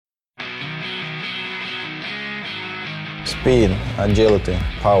Speed, agility,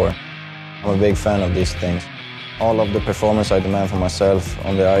 power. I'm a big fan of these things. All of the performance I demand from myself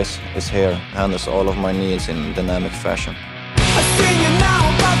on the ice is here. Handles all of my needs in dynamic fashion. I sing you now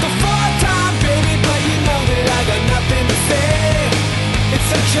about the four-time, baby, but you know that I got nothing to say. It's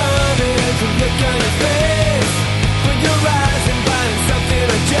so charming to look on your face when you're rising, finding something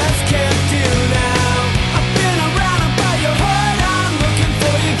I just can't do now. I've been around about your heart, I'm looking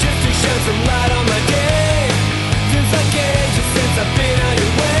for you just to shed some light on my day. Feels like ages since I've been on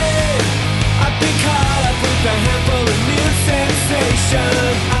your way. I've been caught up with a handful of new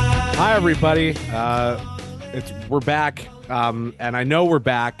sensations. Hi, everybody. We're back, and I know we're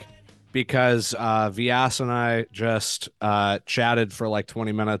back because Vyas and I just chatted for like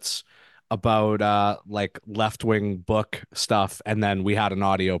 20 minutes about like left-wing book stuff, and then we had an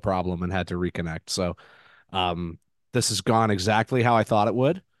audio problem and had to reconnect. So this has gone exactly how I thought it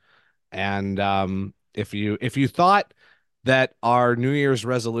would. And if you thought that our New Year's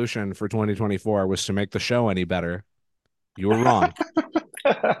resolution for 2024 was to make the show any better, you were wrong.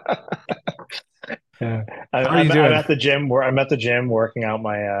 Yeah. How are you doing? I'm at the gym where I'm at the gym working out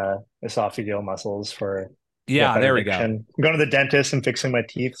my esophageal muscles for Yeah, there we addiction. go. I'm going to the dentist and fixing my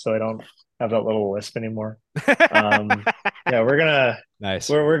teeth so I don't have that little lisp anymore. Yeah, we're gonna Nice.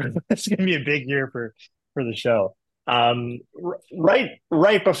 we're it's gonna be a big year for the show.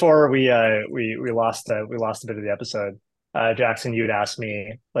 Right before we lost a bit of the episode, Jackson, you'd asked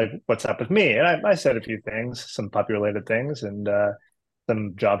me like what's up with me, and I said a few things, some puppy related things and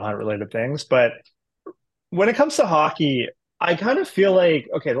some job hunt related things, but when it comes to hockey, I kind of feel like,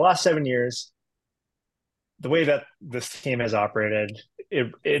 okay, the last 7 years, the way that this team has operated,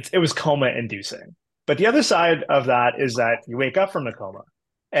 it was coma inducing. But the other side of that is that you wake up from a coma.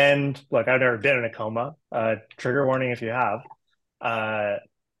 And look, I've never been in a coma. Trigger warning if you have.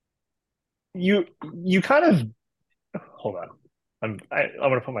 You kind of hold on. I'm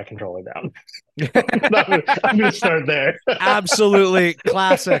gonna put my controller down. I'm gonna start there. Absolutely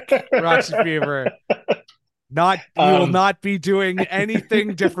classic Roxy Fever. You will not be doing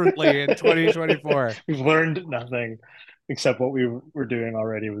anything differently in 2024. We've learned nothing except what we were doing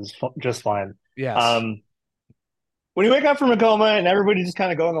already was just fine. Yes. When you wake up from a coma and everybody's just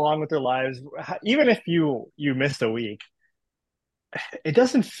kind of going along with their lives, even if you missed a week, it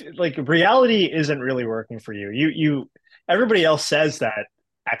doesn't like reality isn't really working for you. Everybody else says that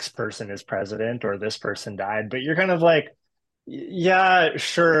X person is president or this person died, but you're kind of like, yeah,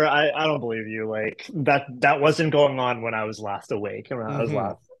 sure. I don't believe you. Like that wasn't going on when I was last awake. When I was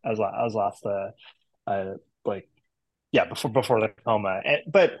last like yeah, before the coma.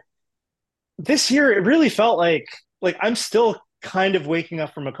 But this year it really felt like I'm still kind of waking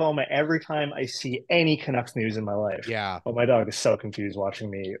up from a coma every time I see any Canucks news in my life. Yeah. Oh, my dog is so confused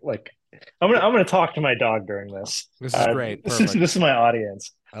watching me. Like I'm gonna talk to my dog during this. This is great. This Perfect. is my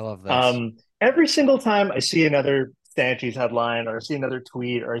audience. I love this. Every single time I see another Stanchies headline or I see another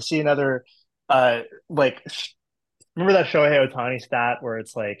tweet or I see another like remember that Shohei Ohtani stat where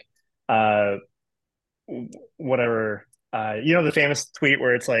it's like whatever the famous tweet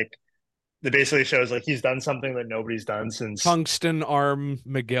where it's like that basically shows like he's done something that nobody's done since Tungsten Arm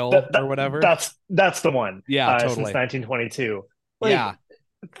McGill or whatever. That's the one. Yeah, totally. Since 1922. Yeah.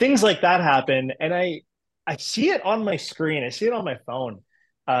 Things like that happen and I see it on my screen. I see it on my phone.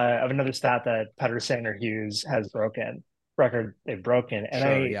 Of another stat that Pettersson or Hughes has broken record they've broken,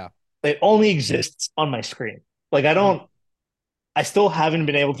 and it only exists on my screen. Like I still haven't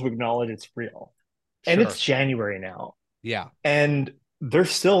been able to acknowledge it's real, and it's January now. Yeah, and they're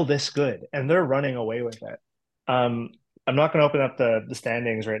still this good, and they're running away with it. I'm not going to open up the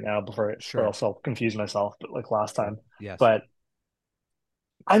standings right now or else I'll confuse myself. But like last time, yes, but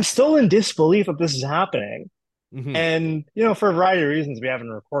I'm still in disbelief that this is happening. Mm-hmm. And for a variety of reasons we haven't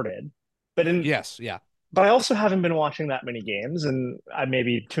recorded, but I also haven't been watching that many games, and I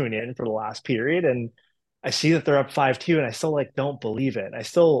maybe tune in for the last period and I see that they're up 5-2 and I still don't believe it.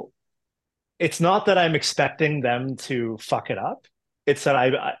 It's not that I'm expecting them to fuck it up. It's that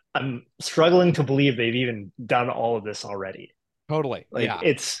I'm struggling to believe they've even done all of this already. Totally.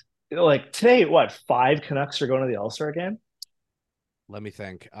 It's like today, 5 Canucks are going to the All-Star game? Let me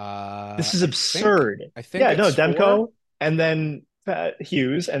think. This is absurd. I think Demko 4? and then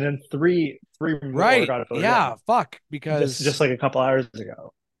Hughes and then three more right. Yeah, fuck. Because just like a couple hours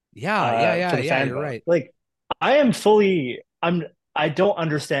ago. Yeah. You're right. Like I don't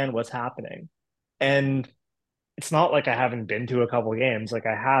understand what's happening. And it's not like I haven't been to a couple games. Like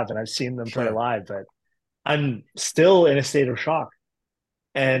I have, and I've seen them play live, but I'm still in a state of shock.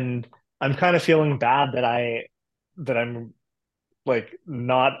 And I'm kind of feeling bad that I'm like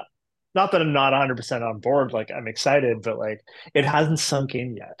not not that I'm not 100% on board, like I'm excited, but like it hasn't sunk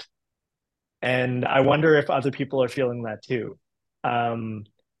in yet. And I wonder if other people are feeling that too. Um,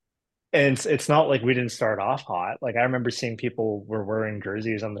 and it's not like we didn't start off hot. Like I remember seeing people were wearing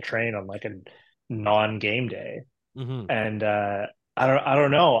jerseys on the train on like a non-game day. Hmm. And I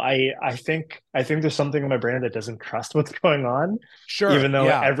don't know. I think there's something in my brain that doesn't trust what's going on, Sure. even though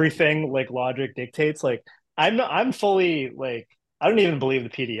Yeah. everything like logic dictates. Like I'm fully like I don't even believe the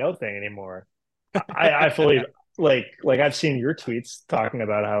PDO thing anymore. I fully like I've seen your tweets talking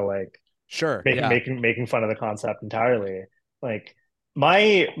about how like Sure. making Yeah. making making fun of the concept entirely. Like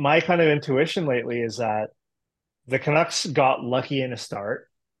my kind of intuition lately is that the Canucks got lucky in a start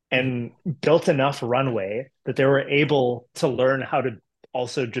Mhm. and built enough runway that they were able to learn how to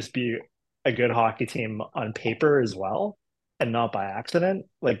also just be a good hockey team on paper as well and not by accident.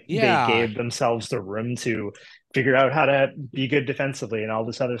 Like they Yeah. gave themselves the room to figure out how to be good defensively and all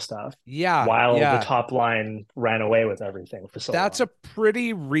this other stuff Yeah. while the Yeah. top line ran away with everything for so That's a long.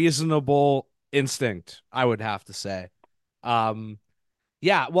 pretty reasonable instinct, I would have to say. Um,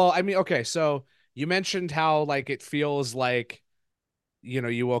 yeah, well, I mean, okay, so you mentioned how like it feels like,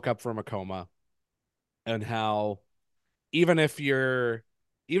 you woke up from a coma and how even if you're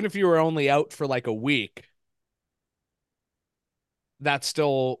even if you were only out for like a week, that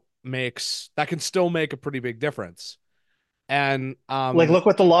can still make a pretty big difference. And Like look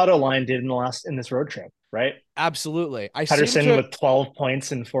what the lotto line did in this road trip, right? absolutely. Pettersson with 12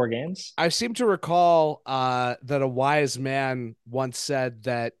 points in 4 games. I seem to recall that a wise man once said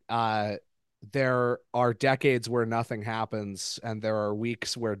that there are decades where nothing happens, and there are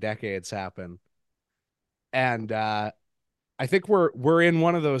weeks where decades happen. And I think we're in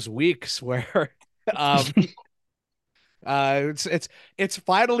one of those weeks where um, it's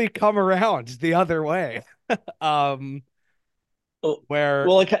finally come around the other way. Um, where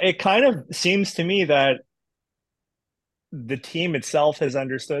Well, it kind of seems to me that the team itself has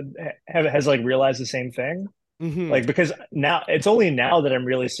understood, has like realized the same thing. mhm, Like, because now it's only now that I'm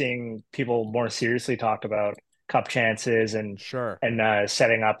really seeing people more seriously talk about cup chances sure. and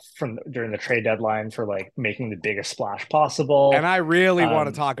setting up from during the trade deadline for like making the biggest splash And possible. I really want to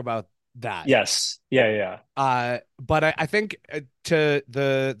Um, talk about that. yes, yeah, yeah. But I think to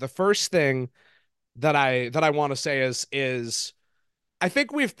the first thing that I want to say is I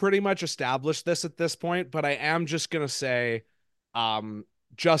think we've pretty much established this at this point, but I am just gonna say, um,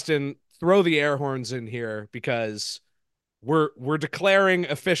 Justin, throw the air horns in here because we're declaring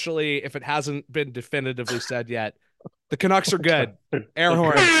officially, if it hasn't been definitively said yet, the Canucks are good. Air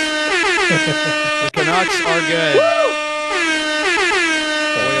horns. The Canucks are good.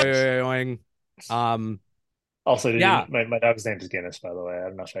 There it Oing, is. oing, oing. Also, Yeah, my dog's name is Guinness, by the way. I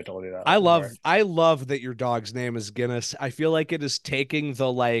don't know if I told you that I before. love I love that your dog's name is Guinness. I feel like it is taking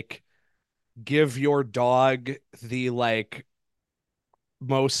the like give your dog the like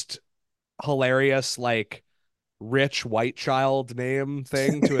most hilarious like rich white child name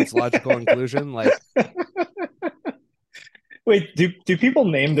thing to its logical inclusion. Like, Wait, do people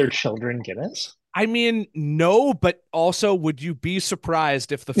name their children Guinness? I mean, no, but also would you be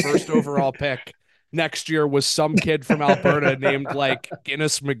surprised if the first overall pick next year was some kid from Alberta named like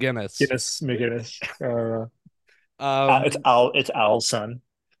Guinness McGinnis? Guinness McGinnis. It's Um, Owl's son.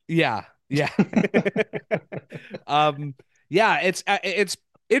 yeah, yeah. um, yeah, it's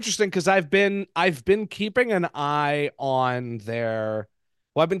interesting because I've been keeping an eye on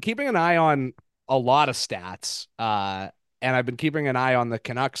I've been keeping an eye on a lot of stats. And I've been keeping an eye on the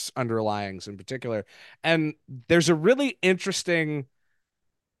Canucks underlyings in particular. And there's a really interesting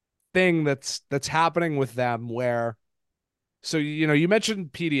thing that's happening with them where so you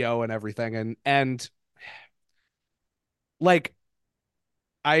mentioned PDO and everything and like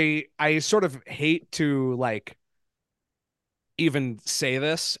I sort of hate to like even say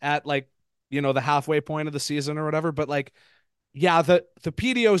this at like the halfway point of the season or whatever, but like yeah, the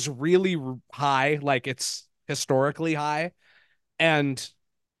PDO is really high, like it's historically high, and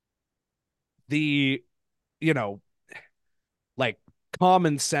the you know like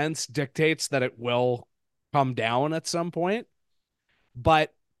common sense dictates that it will come down at some point.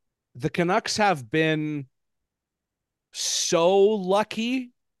 But the Canucks have been so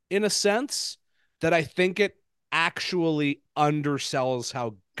lucky in a sense that I think it actually undersells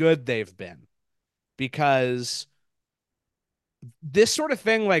how good they've been because this sort of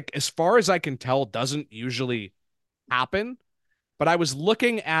thing, like as far as I can tell, doesn't usually happen. But I was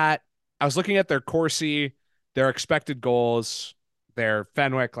looking at their Corsi, their expected goals, their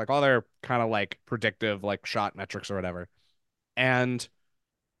Fenwick, like all their kind of like predictive like shot metrics or whatever. And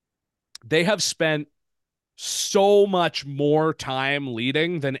they have spent so much more time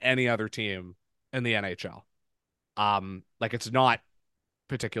leading than any other team in the NHL. Like it's not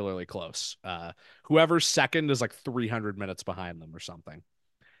particularly close. Whoever's second is like 300 minutes behind them or something.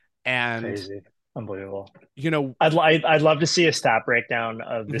 And Crazy. Unbelievable. you know, I'd love to see a stat breakdown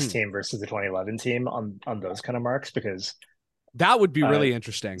of this mhm, team versus the 2011 team on those kind of marks because that would be uh, really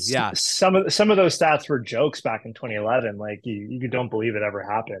interesting. Yeah. some of those stats were jokes back in 2011. Like you don't believe it ever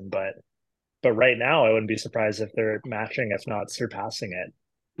happened, but right now I wouldn't be surprised if they're matching, if not surpassing it.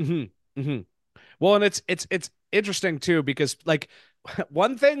 hmm hmm Well, and it's interesting too because like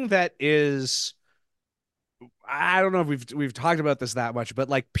one thing that is I don't know if we've talked about this that much, but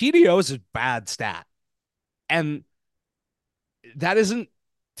like PDO is a bad stat. And that isn't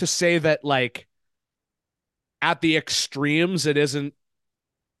to say that like at the extremes it isn't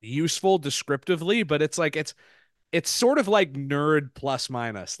useful descriptively, but it's like it's sort of like nerd plus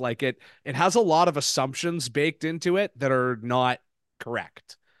minus. Like it has a lot of assumptions baked into it that are not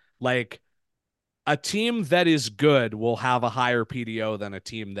correct. Like a team that is good will have a higher PDO than a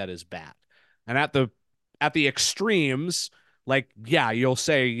team that is bad. And at the extremes, like yeah, you'll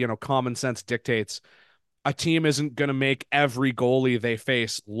say, you know, common sense dictates a team isn't going to make every goalie they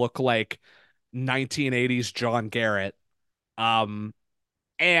face look like 1980s John Garrett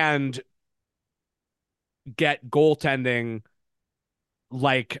and get goaltending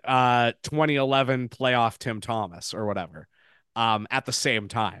like 2011 playoff Tim Thomas or whatever at the same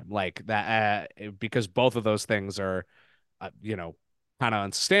time like that because both of those things are you know kind of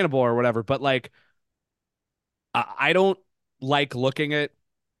unsustainable or whatever but like I don't like looking at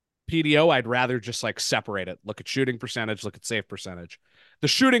PDO. I'd rather just like separate it, look at shooting percentage, look at save percentage. The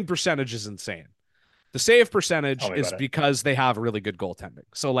shooting percentage is insane. The save Tell percentage me is about it. because they have really good goaltending,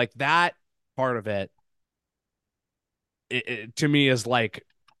 so like that part of it to me is like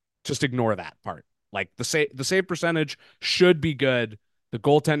just ignore that part. Like the save percentage should be good. The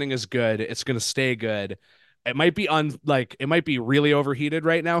goaltending is good. It's going to stay good. It might be it might be really overheated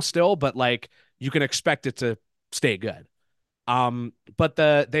right now still, but like you can expect it to stay good. But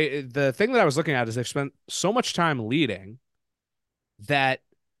the thing that I was looking at is they've spent so much time leading that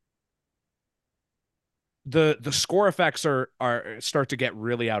the score effects are start to get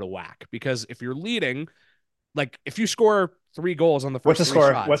really out of whack because if you're leading, like if you score 3 goals on the What's first the three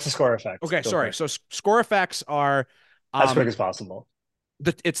score? What's shots. the score effect, Okay, real sorry. quick? So score effects are As quick um as possible.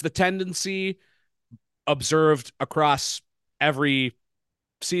 it's the tendency observed across every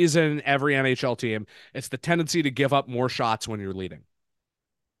season, every NHL team. It's the tendency to give up more shots when you're leading,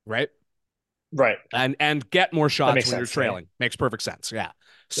 right? Right. And get more That shots makes when you're sense to me. trailing. Makes perfect sense. Yeah.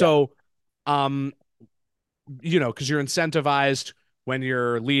 Yeah. So um you know, because you're incentivized when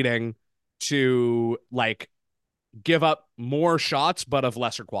you're leading to like give up more shots but of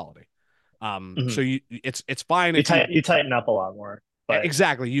lesser quality. So Mhm. it's fine if you You tighten up a lot more, but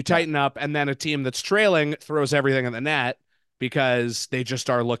exactly you yeah. tighten up and then a team that's trailing throws everything in the net because they just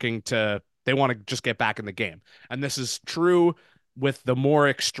are looking to they want to just get back in the game. And this is true with the more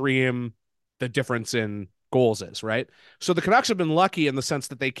extreme the difference in goals is, right? So the Canucks have been lucky in the sense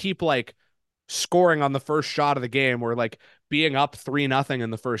that they keep like scoring on the first shot of the game or like being up 3-0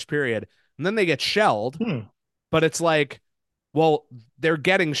 in the first period and then they get shelled, Hmm. but it's like well they're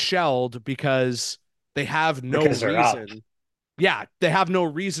getting shelled because they have no Because they're up. reason yeah, they have no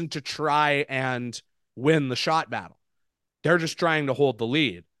reason to try and win the shot battle. They're just trying to hold the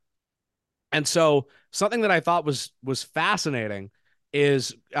lead. And so something that I thought was fascinating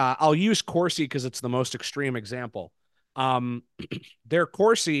is I'll use Corsi because it's the most extreme example. Um, their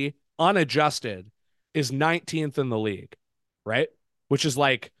Corsi unadjusted is 19th in the league, right? Which is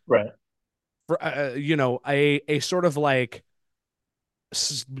like Right. for you know a sort of like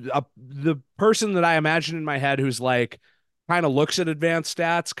the person that I imagine in my head who's like kind of looks at advanced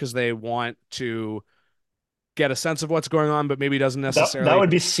stats because they want to get a sense of what's going on, but maybe doesn't That necessarily. would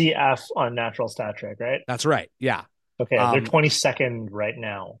be CF on Natural Stat Trick, right? That's right. Yeah. Okay, they're Um, 22nd right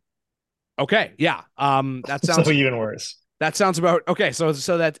now. okay. Yeah. So even worse. That sounds about okay. So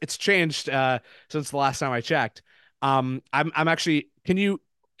that it's changed since the last time I checked. I'm actually can you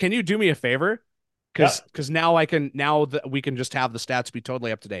do me a favor? Yeah. Because now I can now that we can just have the stats be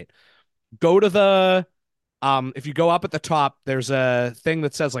totally up to date. Go to the if you go up at the top, there's a thing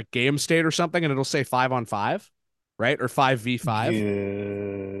that says like game state or something, and it'll say 5-on-5, right? Or 5v5.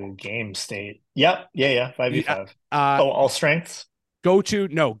 Game state. Yep. Yeah. Yeah. 5v5. Uh, Oh, all strengths? go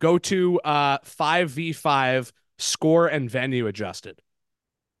to 5v5 score and venue adjusted,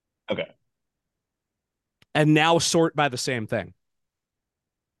 Okay. and now sort by the same thing.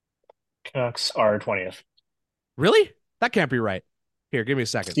 Canucks are 20th. Really? That can't be right. Here, give me a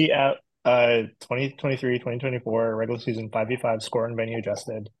second. CF. 2023, 2024 regular season 5v5 score and venue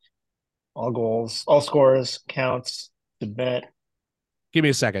adjusted. All goals, all scores, counts, submit. Give me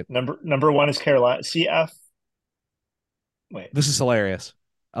a second. Number one is Carolina. CF. Wait. This is hilarious.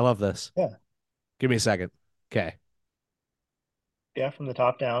 I love this. Yeah. Give me a second. Okay. Yeah, from the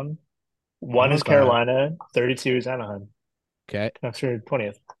top down. One One is on five. Carolina, 32 is Anaheim. Okay. Canucks are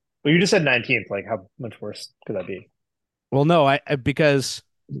 20th. Well, you just said 19th. Like, how much worse could that be? Well, no, because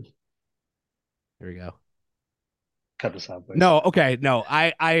here we go. Cut this out, please. No, okay, no.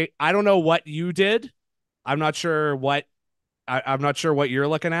 I don't know what you did. I'm not sure what I'm not sure what you're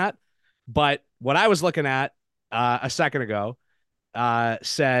looking at, but what I was looking at a second ago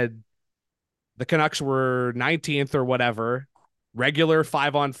said the Canucks were 19th or whatever, regular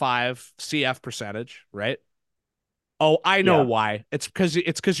 5-on-5 CF percentage, right? Oh, I know Yeah. why. It's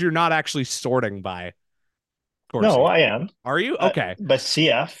because you're not actually sorting by Corsi. No, I am. Are you? Okay. But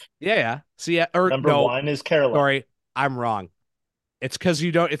CF, Yeah. CF or number no, one is Carolina. sorry, I'm wrong. It's because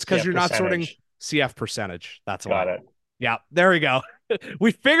you don't. It's because CF you're not sorting percentage. CF percentage. That's Got why. it. Yeah, there we go.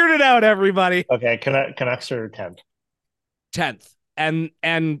 We figured it out, everybody. Okay, Canucks are 10th. 10th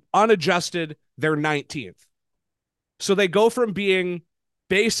and unadjusted, they're 19th. So they go from being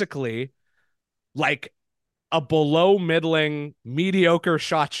basically like a below middling, mediocre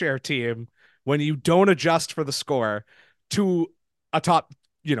shot share team when you don't adjust for the score to a top,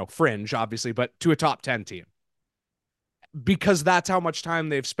 fringe, obviously, but to a top 10 team because that's how much time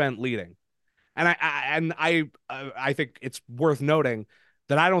they've spent leading. And I think it's worth noting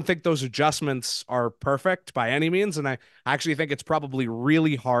that I don't think those adjustments are perfect by any means, and I actually think it's probably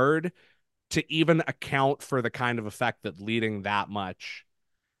really hard to even account for the kind of effect that leading that much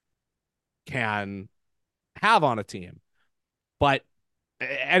can have on a team. But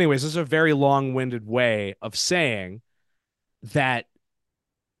anyways, this is a very long-winded way of saying that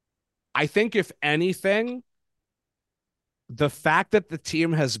I think if anything, the fact that the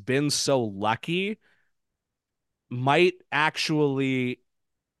team has been so lucky might actually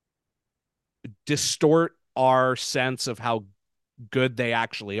distort our sense of how good they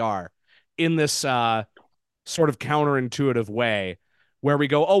actually are in this sort of counterintuitive way where we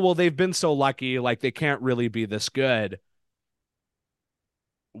go, oh, well, they've been so lucky, like they can't really be this good.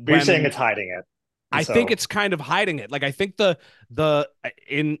 But you're saying it's hiding it. I think it's kind of hiding it. Like I think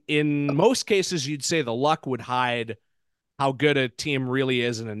in most cases you'd say the luck would hide how good a team really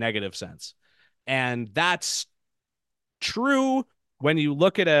is in a negative sense. And that's true when you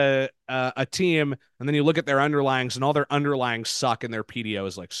look at a team and then you look at their underlyings and all their underlyings suck and their PDO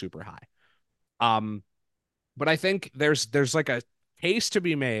is like super high. But I think there's like a case to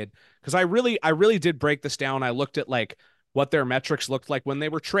be made because I really did break this down. I looked at like what their metrics looked like when they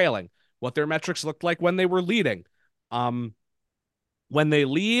were trailing, what their metrics looked like when they were leading. When they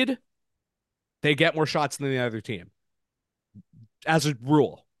lead, they get more shots than the other team as a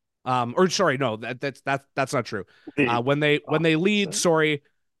rule. Or sorry, no, that's not true. When they lead, sorry,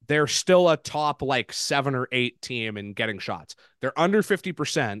 they're still a top like 7 or 8 team in getting shots. They're under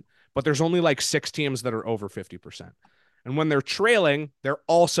 50%, but there's only like 6 teams that are over 50%. And when they're trailing, they're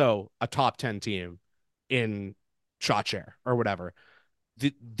also a top 10 team in shot share or whatever.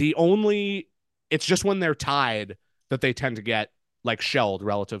 The only it's just when they're tied that they tend to get like shelled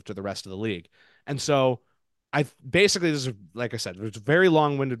relative to the rest of the league. And so I basically, this is, like I said, there's a very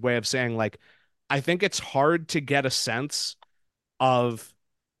long-winded way of saying, like, I think it's hard to get a sense of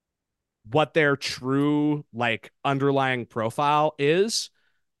what their true, like, underlying profile is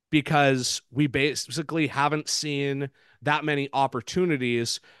because we basically haven't seen that many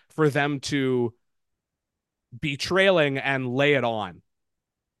opportunities for them to be trailing and lay it on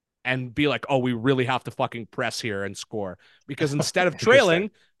and be like, oh, we really have to fucking press here and score. Because instead of trailing,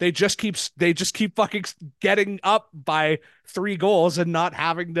 they just keep fucking getting up by 3 goals and not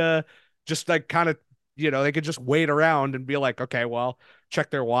having to just like kind of, they could just wait around and be like, okay, well, check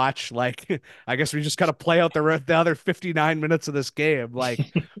their watch. Like, I guess we just gotta play out the other 59 minutes of this game. Like,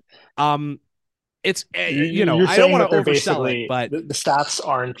 it's you're I don't saying want that to they're oversell basically it, but the stats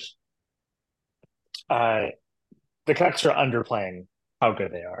aren't the Canucks are underplaying how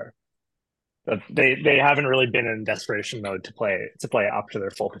good they are. But they haven't really been in desperation mode to play up to their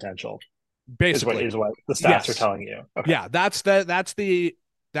full potential. basically Is what the stats yes. are telling you. Okay. Yeah, that's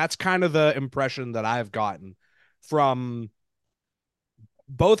kind of the impression that I've gotten from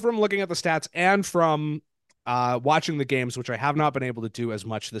both from looking at the stats and from watching the games, which I have not been able to do as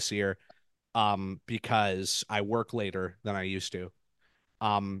much this year because I work later than I used to.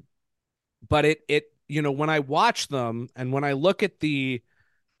 But it when I watch them and when I look at the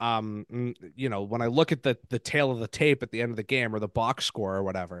when I look at the tail of the tape at the end of the game or the box score or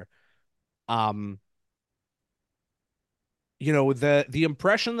whatever, Um, the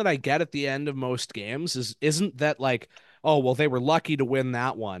impression that I get at the end of most games isn't that like, oh, well, they were lucky to win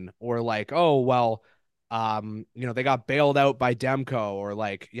that one, or like, oh, well, they got bailed out by Demko, or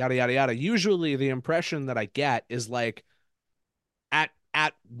like yada yada yada. Usually the impression that I get is like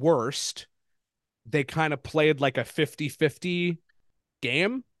at worst, they kind of played like a 50-50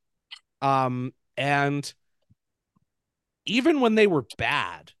 game. And even when they were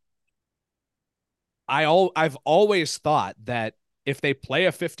bad, I've always thought that if they play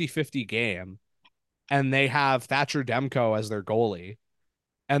a 50-50 game and they have Thatcher Demko as their goalie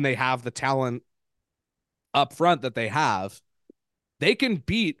and they have the talent up front that they have, they can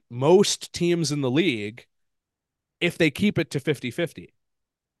beat most teams in the league if they keep it to 50-50,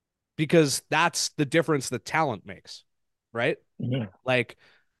 because that's the difference that talent makes, right? Mhm. Like,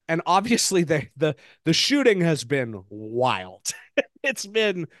 and obviously the shooting has been wild. It's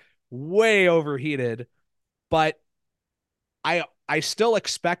been way overheated, but I still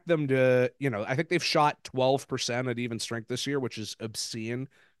expect them to, I think they've shot 12% at even strength this year, which is obscene,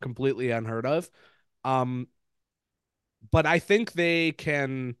 completely unheard of. Um, but I think they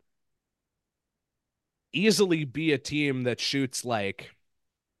can easily be a team that shoots like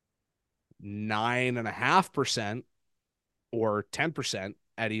 9.5% or 10%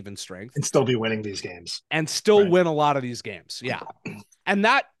 at even strength And still be winning these games. and still Right. win a lot of these games. Yeah. And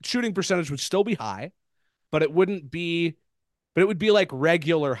that shooting percentage would still be high, but it wouldn't be, but it would be like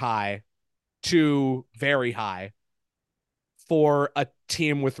regular high to very high for a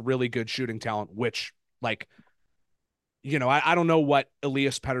team with really good shooting talent, which, like, I don't know what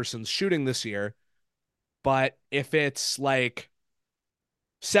Elias Pettersson's shooting this year, but if it's like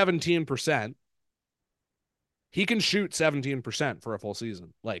 17%, he can shoot 17% for a full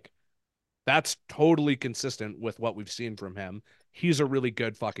season. Like, that's totally consistent with what we've seen from him. He's a really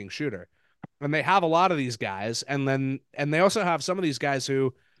good fucking shooter. And they have a lot of these guys, and they also have some of these guys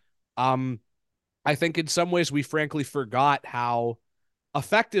who um I think in some ways we frankly forgot how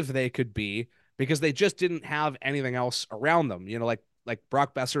effective they could be because they just didn't have anything else around them. Like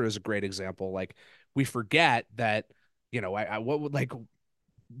Brock Besser is a great example. Like, we forget that, what would like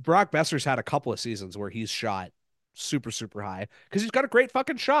Brock Besser's had a couple of seasons where he's shot super, super high because he's got a great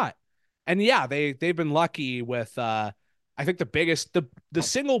fucking shot. And yeah, they've been lucky with I think the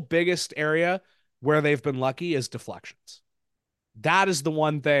single biggest area where they've been lucky is deflections. That is the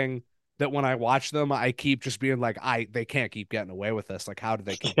one thing that when I watch them, I keep just being like, they can't keep getting away with this. Like, how do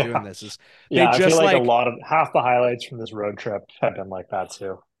they keep doing Yeah. this? Is they Yeah, I feel just like a like, lot of half the highlights from this road trip have been like that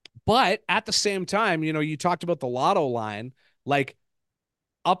too. but at the same time, you talked about the lotto line. Like,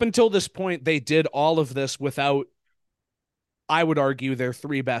 up until this point, they did all of this without, I would argue, their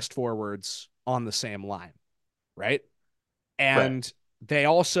three best forwards on the same line, right? Right. And they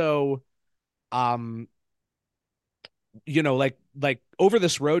also, um, like over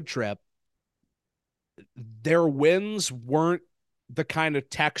this road trip, their wins weren't the kind of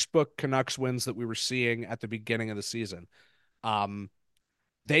textbook Canucks wins that we were seeing at the beginning of the season. Um,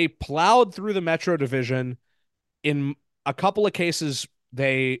 they plowed through the Metro Division. In a couple of cases,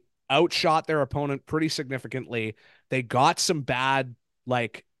 they outshot their opponent pretty significantly. They got some bad,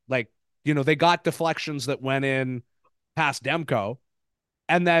 they got deflections that went in past Demko.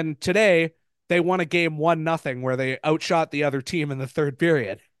 And then today, they won a game 1-0 where they outshot the other team in the third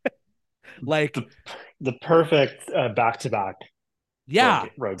period. Like, The perfect back-to-back yeah,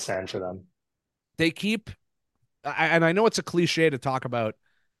 road stand for them. they keep, and I know it's a cliche to talk about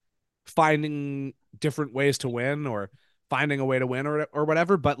finding different ways to win or finding a way to win or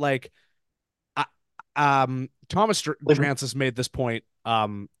whatever, but like, Thomas Drance has made this point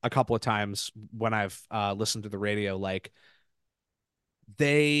a couple of times when I've listened to the radio. Like,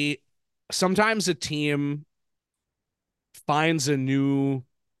 they sometimes a team finds a new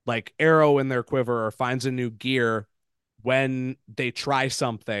like arrow in their quiver or finds a new gear when they try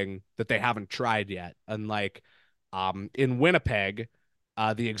something that they haven't tried yet. And like, in Winnipeg,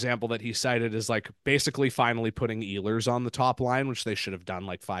 the example that he cited is like basically finally putting Ehlers on the top line, which they should have done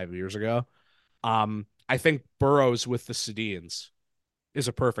like 5 years ago. I think Burrows with the Sedins is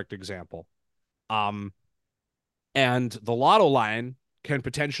a perfect example. Um, and the Lotto line can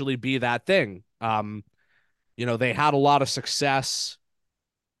potentially be that thing. They had a lot of success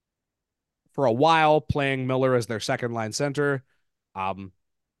for a while playing Miller as their second line center. Um,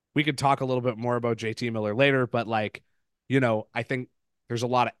 we could talk a little bit more about JT Miller later, but like, I think there's a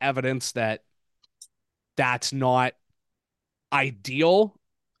lot of evidence that that's not ideal,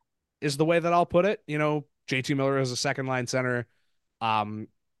 is the way that I'll put it. JT Miller as a second line center, um,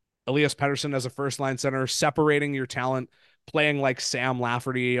 Elias Pettersson as a first line center, separating your talent playing like Sam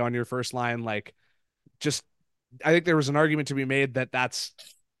Lafferty on your first line, like just I think there was an argument to be made that that's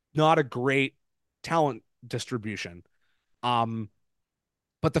not a great talent distribution. Um,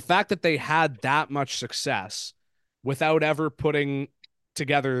 but the fact that they had that much success without ever putting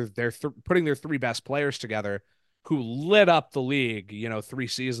their three best players together, who lit up the league, 3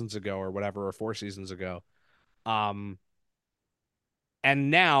 seasons ago or whatever, or 4 seasons ago. Um,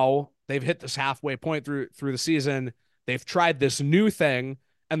 and now they've hit this halfway point through the season. They've tried this new thing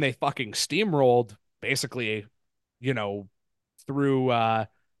and they fucking steamrolled basically, you know, through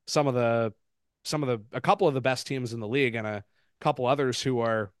some of the a couple of the best teams in the league and a couple others who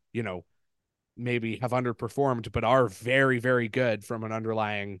are, maybe have underperformed but are very, very good from an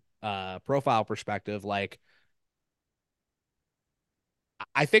underlying profile perspective. Like,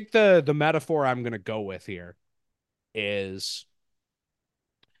 I think the metaphor I'm going to go with here is,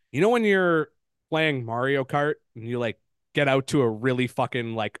 when you're playing Mario Kart and you like get out to a really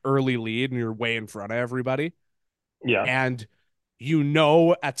fucking like early lead and you're way in front of everybody, Yeah. and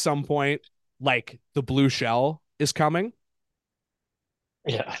at some point like the blue shell is coming,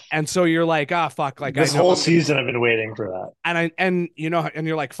 Yeah. and so you're like, ah, fuck, like This I know whole season I've been waiting for that. and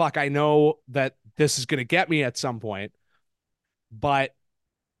you're like, fuck, I know that this is gonna get me at some point, but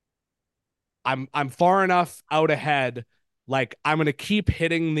I'm far enough out ahead. Like, I'm gonna keep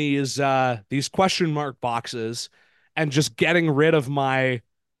hitting these question mark boxes and just getting rid of my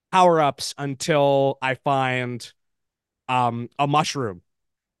power-ups until I find a mushroom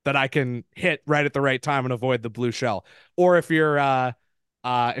that I can hit right at the right time and avoid the blue shell. Or if you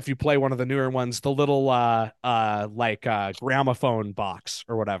play one of the newer ones, the little gramophone box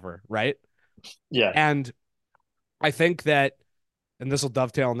or whatever, right? Yeah. And I think that, and this will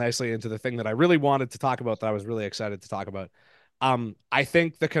dovetail nicely into the thing that I really wanted to talk about, that I was really excited to talk about. I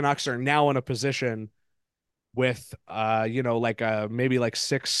think the Canucks are now in a position with maybe like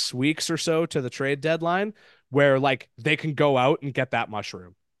 6 weeks or so to the trade deadline, where like they can go out and get that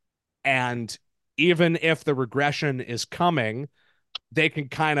mushroom. And even if the regression is coming, they can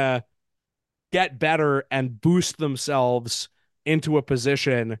kind of get better and boost themselves into a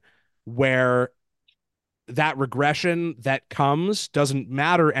position where that regression that comes doesn't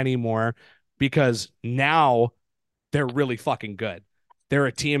matter anymore, because now they're really fucking good. They're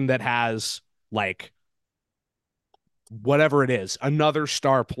a team that has like whatever it is, another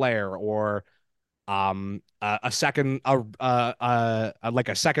star player, or a second like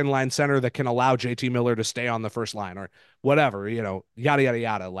a second line center that can allow JT Miller to stay on the first line, or whatever, yada yada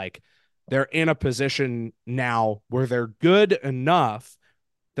yada. Like, they're in a position now where they're good enough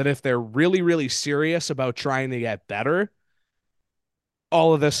that if they're really, really serious about trying to get better,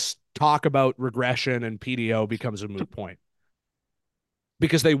 all of this talk about regression and PDO becomes a moot point,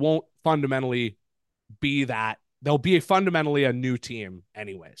 because they won't fundamentally be that. They'll be fundamentally a new team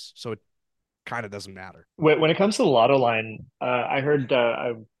anyways. So it kind of doesn't matter. When it comes to the lotto line, I heard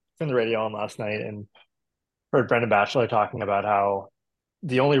I was on the radio on last night and heard Brendan Batchelor talking about how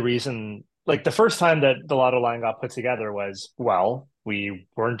the only reason, like the first time that the lotto line got put together was, well, we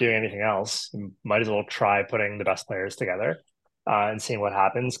weren't doing anything else. We might as well try putting the best players together and seeing what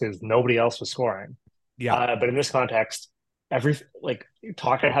happens, because nobody else was scoring. Yeah. But in this context,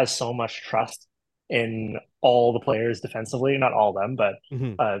 Tuchel has so much trust in all the players defensively, not all of them, but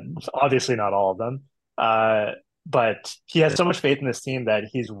Mhm. obviously not all of them. But he has so much faith in this team that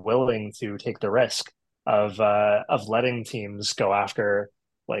he's willing to take the risk of letting teams go after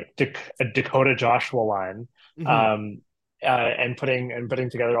like a Dakota Joshua line, Mhm. and putting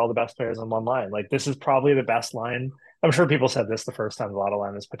together all the best players on one line. Like, this is probably the best line. I'm sure people said this the first time the Lotto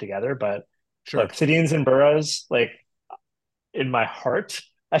line was put together, but Sure. look, Sedins and Burrows, like, in my heart,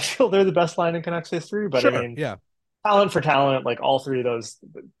 I feel they're the best line in Canucks history. But Sure. I mean, Yeah. talent for talent, like all three of those,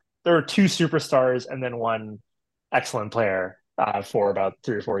 there were two superstars and then one excellent player for about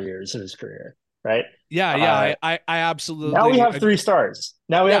 3 or 4 years of his career, right? Yeah. Yeah. I Now we absolutely. have 3 stars.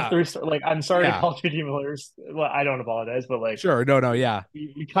 Now we have Yeah. 3 stars. Like, I'm sorry to Yeah. call JT Miller's. Well, I don't apologize, but like, Sure. No. No. Yeah.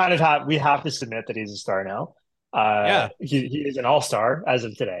 we kind of have to submit that he's a star now. Yeah. He is an all-star as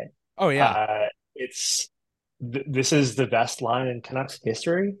of today. Oh yeah. It's this is the best line in Canucks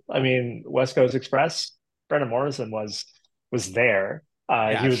history. I mean, West Coast Express, Brendan Morrison was there.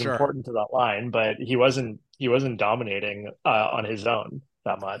 Yeah. He was Sure. important to that line, but he wasn't dominating on his own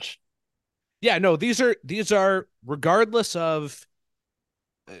that much. Yeah. No. These are regardless of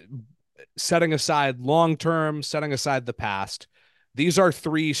setting aside long term, setting aside the past. These are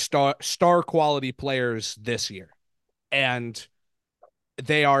three star quality players this year, and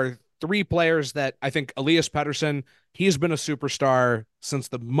they are three players that I think Elias Pettersson, he's been a superstar since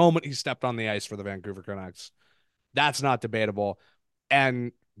the moment he stepped on the ice for the Vancouver Canucks. That's not debatable.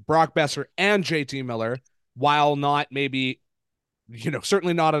 And Brock Besser and JT Miller, while not maybe,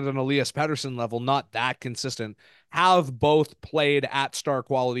 certainly not at an Elias Pettersson level, not that consistent, have both played at star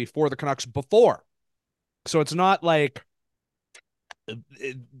quality for the Canucks before. So it's not like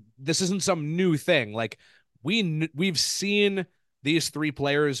this isn't some new thing. Like we've seen these three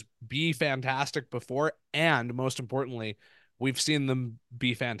players be fantastic before, and most importantly, we've seen them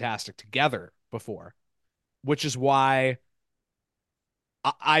be fantastic together before, which is why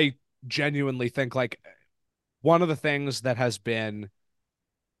I genuinely think like one of the things that has been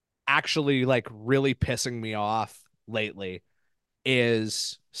actually like really pissing me off lately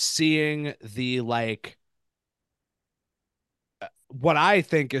is seeing the like what I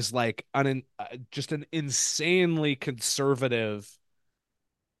think is like just an insanely conservative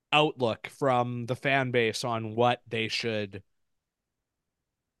outlook from the fan base on what they should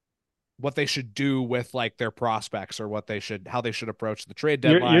do with like their prospects or how they should approach the trade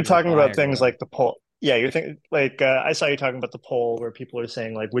You're deadline or talking about buying or things whatever. like the poll. Yeah, you're thinking like I saw you talking about the poll where people are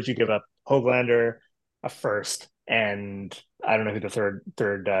saying like, would you give up Hoglander a first and I don't know who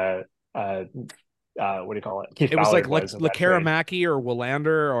the uh what do you call it? Keith It was like Ballard was in that trade. Lekaramaki or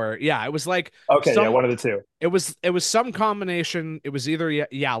Willander or yeah, it was like Okay, yeah, some one of the two. it was some combination. It was either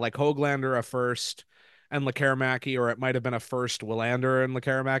yeah, like Hoglander a first and Lekaramaki, or it might have been a first Willander and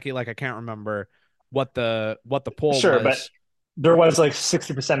Lekaramaki. Like I can't remember what the poll Sure, but was. there was like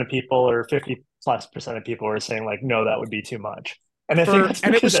 60% of people or 50+% of people were saying like, no, that would be too much. And I think For that's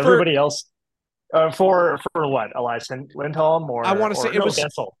and it because was for everybody else for what? Elias Lindholm I want to say or no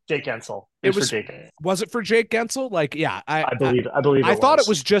Gensel. Jake Gensel. It it was for was Jake Gensel. was it for Jake Gensel? Like yeah, I believe I it thought it was.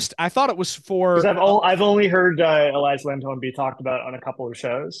 was just I thought it was Because for I've only heard Elias Lindholm be talked about on a couple of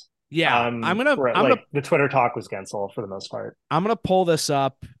shows. yeah. Where like the Twitter talk was Gensel for the most part. I'm gonna pull this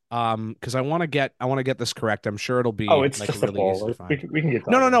up because I want to get this correct. I'm sure it'll Oh, be it's like just a really easy to poll. find. We can get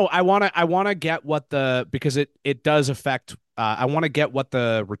No, no, talking. no. I want to get what the because it does affect I want to get what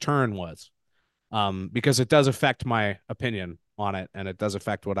the return was. Because it does affect my opinion on it and it does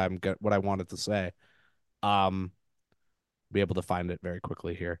affect what I wanted to say. Um be able to find it very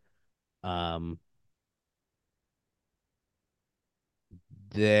quickly here. Um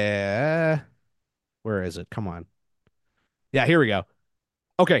there where is it? Come on. Yeah, here we go.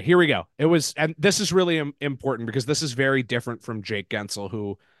 Okay, here we go. It was, and this is really important because this is very different from Jake Gensel,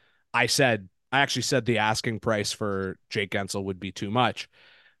 who I actually said the asking price for Jake Gensel would be too much.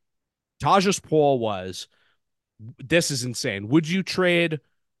 Taj's poll was, this is insane. Would you trade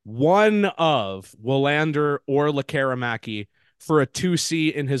one of Willander or Lekaramaki for a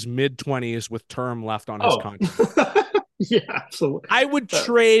 2C in his mid 20s with term left on his Oh, contract? yeah, absolutely. I would That,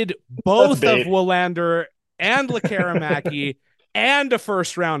 trade that's both of bait. Willander and Lekaramaki and a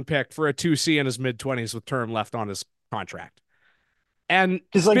first round pick for a 2C in his mid 20s with term left on his contract. And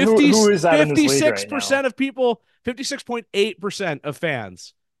Because like 50, who is that in this league right now? 56% of people, 56.8% of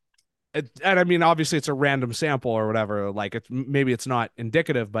fans, and I mean, obviously it's a random sample or whatever, like maybe it's not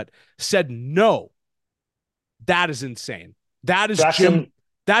indicative, but said no. That is insane. That is Jim. Jackson,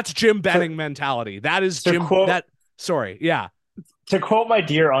 That's Jim to, Benning mentality. That is to Jim. quote Sorry. Yeah. to quote my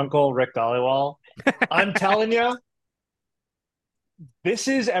dear uncle Rick Dollywall, I'm telling you, this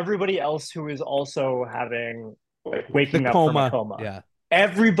is everybody else who is also having like The waking up from a coma. coma. Yeah.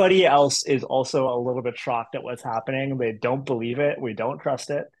 Everybody else is also a little bit shocked at what's happening. They don't believe it. We don't trust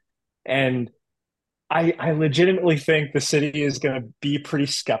it. And I legitimately think the city is going to be pretty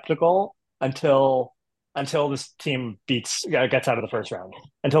skeptical until this team gets out of the first round,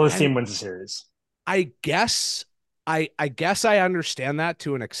 until this And team wins the series. I guess I understand that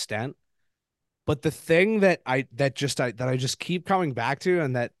to an extent, but the thing that I just keep coming back to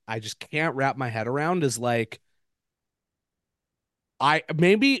and that I just can't wrap my head around is like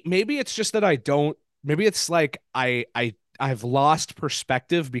maybe it's just that I don't maybe it's like I've lost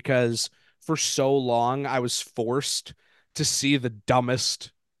perspective because for so long I was forced to see the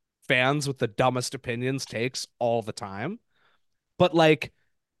dumbest fans with the dumbest opinions takes all the time. But like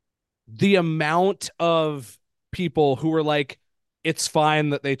the amount of people who were like, it's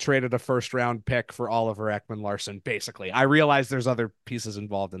fine that they traded a first round pick for Oliver Ekman Larson, basically. I realize there's other pieces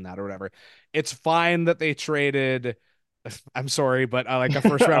involved in that or whatever. It's fine that they traded, I'm sorry, but like a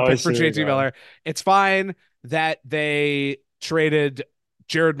first round Oh, I pick for see where you're JT going. Miller. It's fine that they traded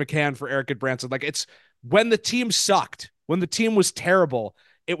Jared McCann for Eric Branson. Like it's when the team sucked, when the team was terrible,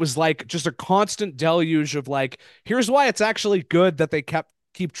 it was like just a constant deluge of like, here's why it's actually good that they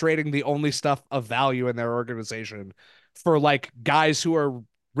keep trading the only stuff of value in their organization for like guys who are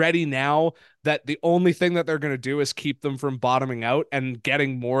ready now that the only thing that they're going to do is keep them from bottoming out and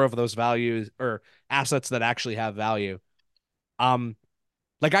getting more of those values or assets that actually have value. Um,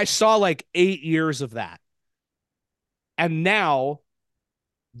 like I saw like 8 years of that. And now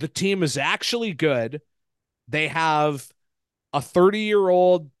the team is actually good. They have a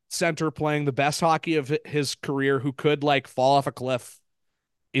 30-year-old center playing the best hockey of his career who could like fall off a cliff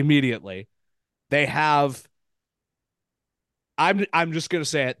immediately. They have I'm just going to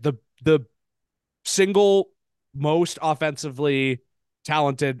say it, the single most offensively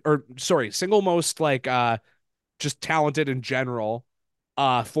talented or sorry, single most like just talented in general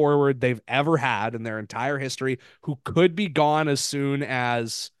forward they've ever had in their entire history who could be gone as soon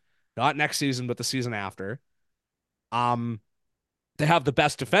as not next season but the season after. Um they have the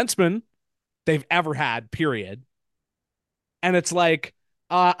best defenseman they've ever had, period. And it's like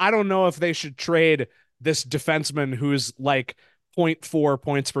I don't know if they should trade this defenseman who's like zero point 0.4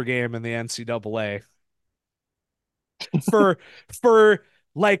 points per game in the NCAA for for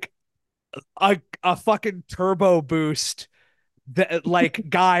like a fucking turbo boost that like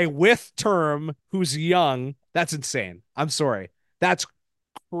guy with term who's young. That's insane. I'm sorry. That's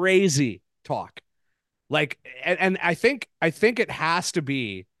crazy talk. Like and I think it has to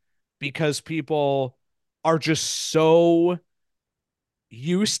be because people are just so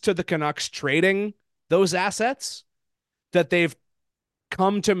used to the Canucks trading those assets that they've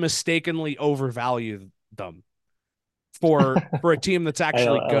come to mistakenly overvalue them for a team that's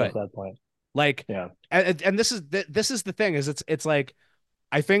actually I love good. that point. Like, Yeah. and this is the thing is it's like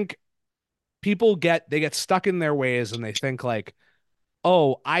I think people get stuck in their ways and they think like,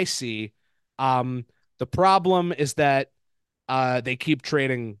 oh, I see. Um, the problem is that they keep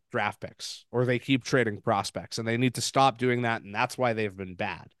trading draft picks or they keep trading prospects and they need to stop doing that, and that's why they've been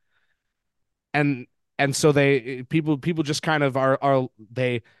bad. And and so people just kind of are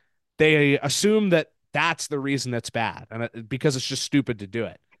they assume that that's the reason it's bad and because it's just stupid to do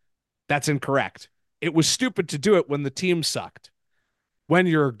it. That's incorrect. It was stupid to do it when the team sucked. When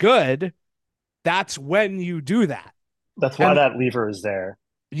you're good, that's when you do that. That's why And that lever is there.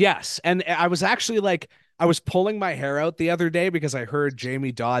 yes, and I was actually like I was pulling my hair out the other day because I heard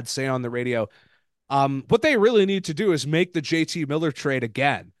Jamie Dodd say on the radio, what they really need to do is make the JT Miller trade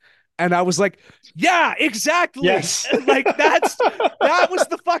again. And I was like, yeah, exactly. Yes. Like that was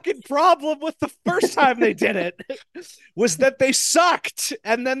the fucking problem with the first time they did it was that they sucked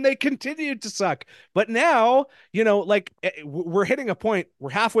and then they continued to suck. But now, like we're hitting a point.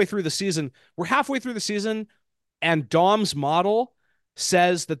 We're halfway through the season. And Dom's model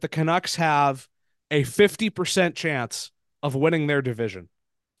says that the Canucks have a 50% chance of winning their division.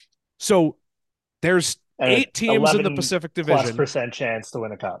 So there's And an 8 teams in the 11 Pacific plus Division. percent chance to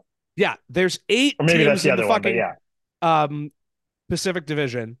win a cup. Yeah, there's eight Or maybe that's teams the in the other one, but fucking yeah. Pacific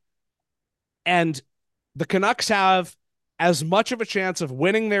Division, and the Canucks have as much of a chance of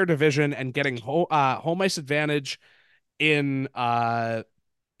winning their division and getting home ice advantage in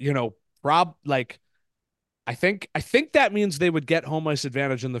prob like I think that means they would get home ice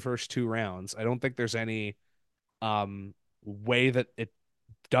advantage in the first two rounds. I don't think there's any way that it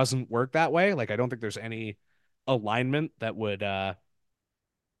doesn't work that way. Like I don't think there's any alignment that would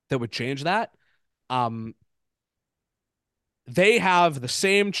change that. Um, they have the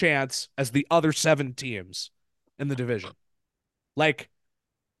same chance as the other seven teams in the division. Like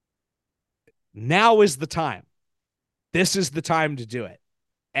now is the time. This is the time to do it.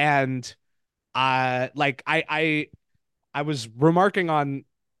 And I was remarking on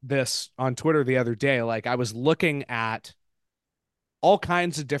this on Twitter the other day. Like I was looking at all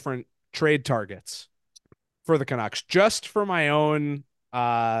kinds of different trade targets for the Canucks just for my own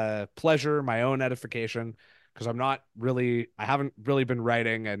pleasure, my own edification, because I haven't really been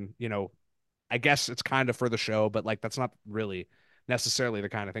writing, and I guess it's kind of for the show, but like that's not really necessarily the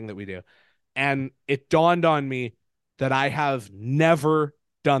kind of thing that we do. And it dawned on me that I have never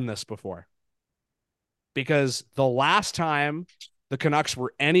done this before. Because the last time the Canucks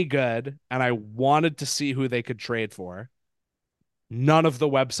were any good and I wanted to see who they could trade for, none of the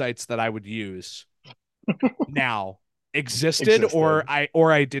websites that I would use now existed. or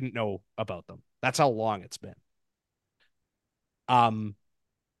I didn't know about them. That's how long it's been.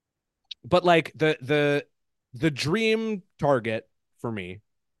 But like the dream target for me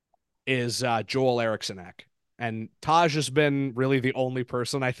is Joel Eriksson. And Taj has been really the only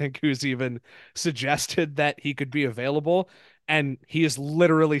person I think who's even suggested that he could be available. And he is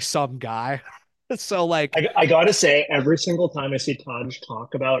literally some guy. So like I gotta say, every single time I see Taj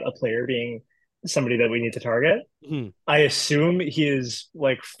talk about a player being somebody that we need to target, hmm, I assume he is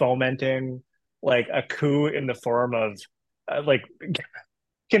like fomenting like a coup in the form of like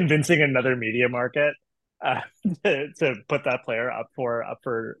convincing another media market uh, to put that player up for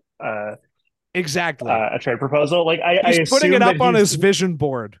Exactly. a trade proposal. Like I He's putting it assume that up on he's his vision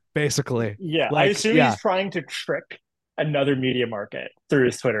board, basically. yeah, I Like, assume yeah, he's trying to trick another media market through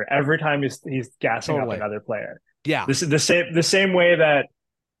his Twitter every time he's gassing up totally. another player. Yeah, This is the same way that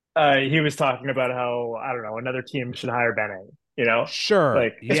he was talking about how I don't know another team should hire Benning. sure.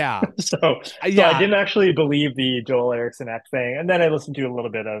 Like Yeah. so I Yeah. didn't actually believe the Joel Eriksson Ek thing, and then I listened to a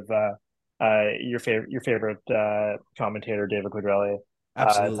little bit of your favorite commentator David Quadrelli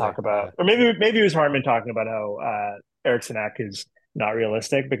Absolutely. talk about, Yeah. or maybe it was Hartman talking about how Eriksson Ek is not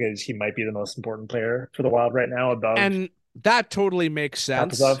realistic because he might be the most important player for the Wild right now above And that totally makes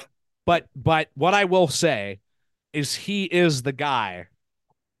sense. Kaprizov. But what I will say is he is the guy,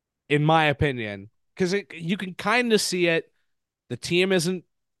 in my opinion, because you can kind of see it. The team isn't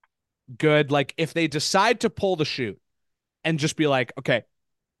good. Like if they decide to pull the shoot and just be like, okay,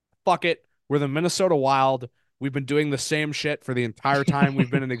 fuck it, we're the Minnesota Wild. We've been doing the same shit for the entire time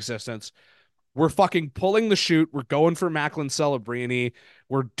we've been in existence. We're fucking pulling the shoot. We're going for Macklin Celebrini.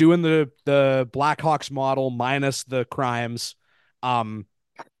 We're doing the Blackhawks model minus the crimes. Um,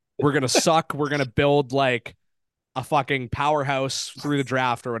 we're gonna suck. We're gonna build like a fucking powerhouse through the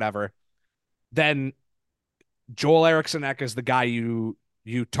draft or whatever. Then Joel Eriksson Ek is the guy you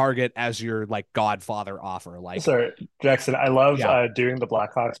target as your like Godfather offer. Like, Sorry, Jackson. I love yeah, doing the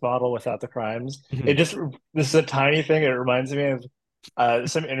Blackhawks model without the crimes. Mhm. It just this is a tiny thing. It reminds me of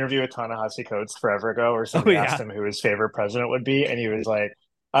some interview with Ta-Nehisi Coates forever ago, where Oh somebody asked yeah, him who his favorite president would be, and he was like,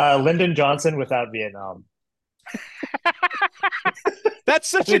 Lyndon Johnson without Vietnam. that's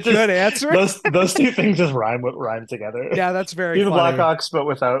such a It just good answer. those two things just rhyme together. Yeah, that's very Be the funny. Blackhawks, but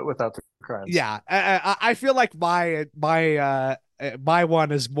without the crimes. Yeah, I feel like my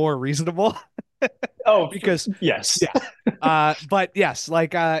one is more reasonable Oh, because yes. yeah. But yes,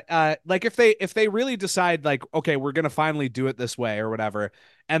 like if they really decide like, okay, we're gonna finally do it this way or whatever,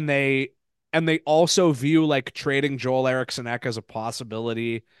 and they also view like trading Joel Eriksson Ek as a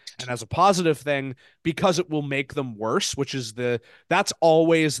possibility and as a positive thing because it will make them worse, which is that's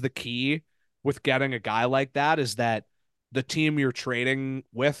always the key with getting a guy like that is that the team you're trading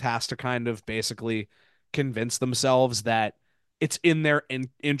with has to kind of basically convince themselves that it's in their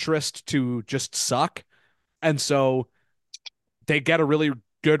interest to just suck. And so they get a really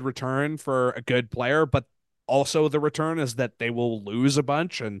good return for a good player, but also the return is that they will lose a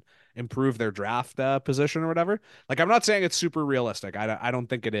bunch and improve their draft position or whatever. Like I'm not saying it's super realistic. I don't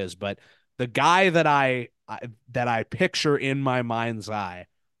think it is, but the guy that I picture in my mind's eye,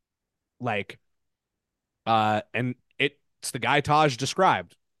 like and it's the guy Taj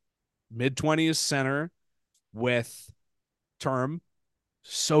described, mid-20s center with term,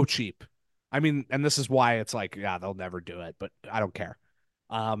 so cheap. I mean, and this is why it's like, yeah, they'll never do it, but I don't care.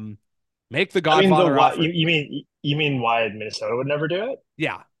 Um, make the I mean, the Godfather why offer. you mean why Minnesota would never do it?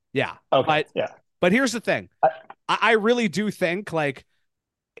 Yeah, yeah. Okay, But yeah. here's the thing. I really do think like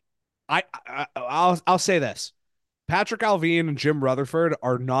I'll say this. Patrick Alvin and Jim Rutherford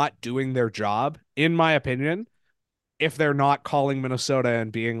are not doing their job, in my opinion, if they're not calling Minnesota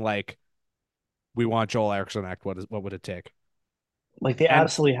and being like, we want Joel Eriksson Act. What would it take? Like they And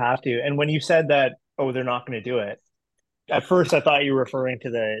absolutely have to. And when you said that, oh, they're not going to do it. At first, I thought you were referring to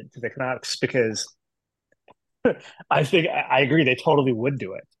the Canucks because I think I agree they totally would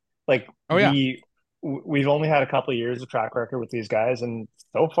do it. Like oh yeah, we've only had a couple of years of track record with these guys, and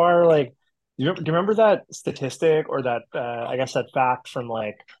so far, like, do you remember that statistic or that I guess that fact from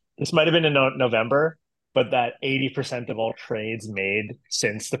like this might have been in November, but that 80% of all trades made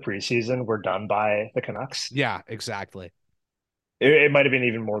since the preseason were done by the Canucks. yeah, exactly. It might have been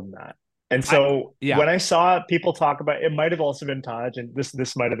even more than that. And I so yeah, when I saw people talk about it, might have also been Taj, and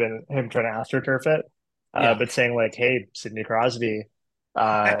this might have been him trying to astroturf it, yeah. but saying like, "Hey, Sidney Crosby,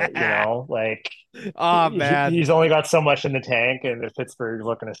 like Oh man. he's only got so much in the tank, and if Pittsburgh's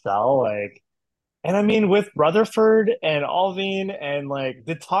looking to sell, like, and I mean with Rutherford and Alvin and like,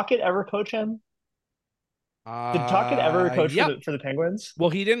 did Tocchet ever coach him? Did Tocchet ever coach for Yep. the Penguins? Well,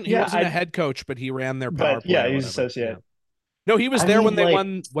 he Yeah, wasn't a head coach, but he ran their power but play yeah, or he's whatever. Yeah. associate. No, he was I there mean, like,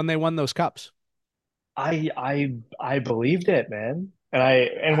 when they won those cups. I believed it, man.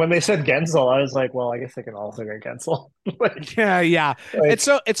 And when they said Gensel, I was like, well, I guess they can also get Gensel. like Yeah, yeah. like It's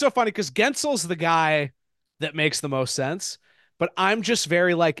so funny because Gensel's the guy that makes the most sense, but I'm just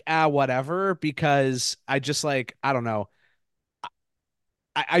very like, whatever, because I just like, I don't know.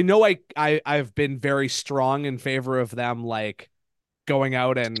 I know I've been very strong in favor of them like going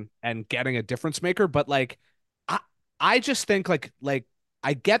out and getting a difference maker, but like I I just think like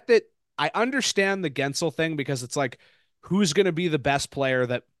I get that I understand the Gensel thing because it's like who's going to be the best player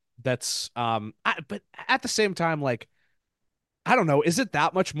but at the same time, like, I don't know. Is it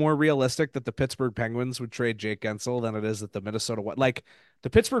that much more realistic that the Pittsburgh Penguins would trade Jake Gensel than it is that the Minnesota like the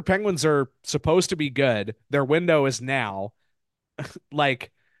Pittsburgh Penguins are supposed to be good. Their window is now.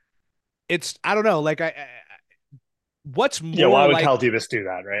 Like it's I don't know. Like what's Yeah, more why would like Cal Dubas do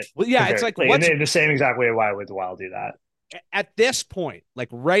that, right? well, yeah, it's like In what's the same exact way, why would the Wild do that? at this point, like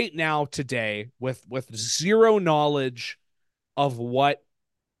right now today, with zero knowledge of what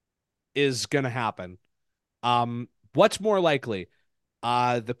is gonna happen. What's more likely?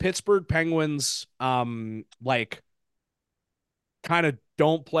 The Pittsburgh Penguins like kind of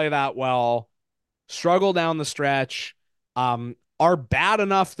don't play that well, struggle down the stretch, are bad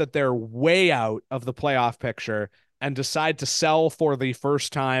enough that they're way out of the playoff picture and decide to sell for the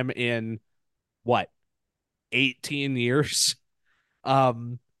first time in what, 18 years.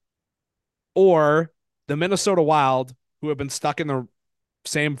 Um, or the Minnesota Wild, who have been stuck in the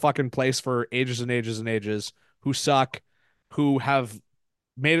same fucking place for ages and ages and ages, who suck, who have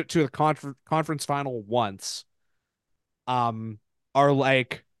made it to the conference final once, um, are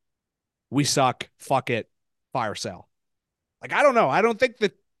like, we suck, fuck it, fire sale. Like, I don't know. I don't think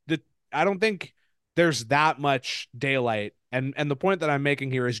there's that much daylight. And the point that I'm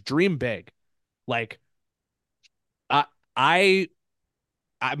making here is dream big. Like, I,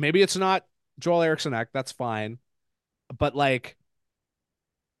 I, maybe it's not Joel Eriksson Ek, that's fine. But like,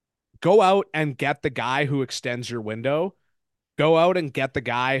 go out and get the guy who extends your window. Go out and get the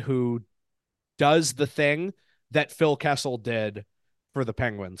guy who does the thing that Phil Kessel did for the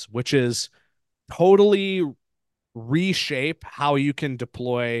Penguins, which is totally reshape how you can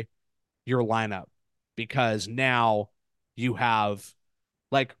deploy your lineup, because now you have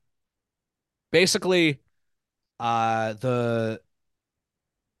like basically the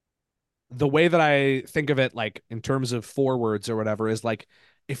way that I think of it, like in terms of forwards or whatever, is like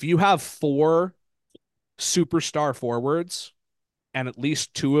if you have four superstar forwards and at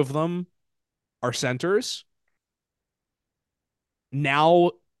least two of them are centers,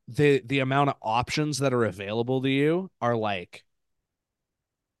 now the amount of options that are available to you are like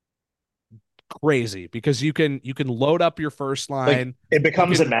crazy, because you can load up your first Like line. it You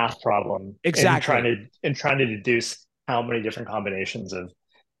becomes a can math problem exactly in trying to deduce how many different combinations of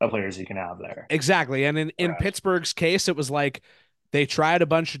players you can have there. exactly. And in Right. Pittsburgh's case, it was like they tried a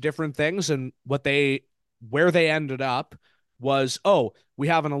bunch of different things, and where they ended up was, oh, we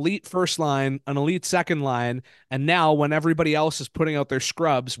have an elite first line, an elite second line, and now when everybody else is putting out their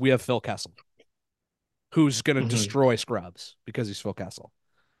scrubs, we have Phil Kessel, who's going to Hmm. destroy scrubs because he's Phil Kessel.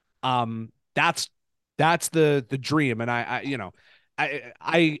 That's the dream, and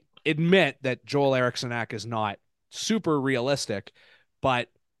I admit that Joel Eriksson Ek is not super realistic, but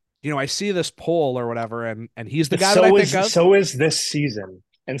I see this poll or whatever, and he's the But guy that I think of. so is this season.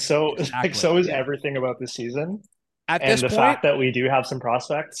 And so like Exactly. so is Yeah. everything about this season. At And this the point, fact that we do have some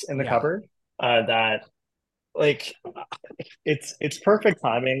prospects in the yeah, cupboard, that like it's perfect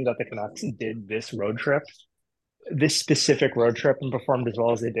timing that the Canucks did this specific road trip, and performed as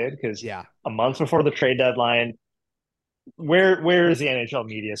well as they did, because yeah, a month before the trade deadline, where is the NHL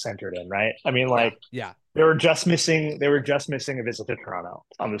media centered in, right? I mean, yeah, like yeah, they were just missing a visit to Toronto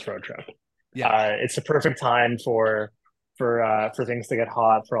on this road trip. yeah. It's the perfect time for things to get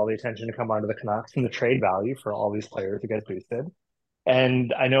hot, for all the attention to come onto the Canucks, and the trade value for all these players to get boosted.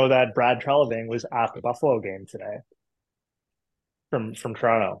 And I know that Brad Treliving was at the Buffalo game today from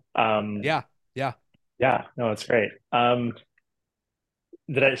Toronto. Yeah, yeah. Yeah, no, it's great.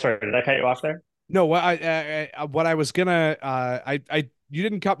 Did I cut you off there? No, what I was gonna I you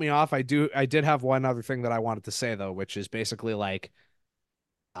didn't cut me off. I did have one other thing that I wanted to say though, which is basically like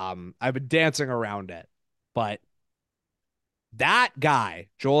I've been dancing around it, but that guy,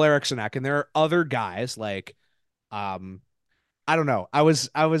 Joel Eriksson Ek, and there are other guys like um I don't know. I was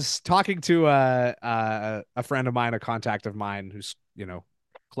talking to a friend of mine, a contact of mine who's,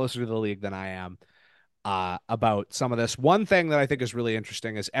 closer to the league than I am, about some of this. One thing that I think is really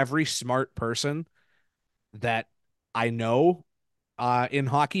interesting is every smart person that I know in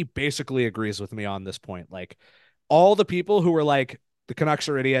hockey basically agrees with me on this point. Like all the people who were like the Canucks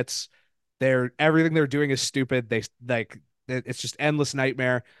are idiots, everything they're doing is stupid. They like it's just endless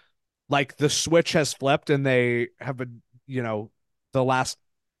nightmare. Like the switch has flipped and they have been, the last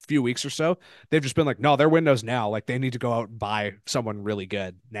few weeks or so, they've just been like, no, their window's now. Like they need to go out and buy someone really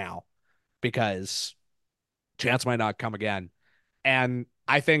good now because chance might not come again. And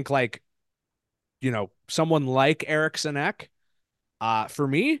I think like, someone like Eriksson Ek, for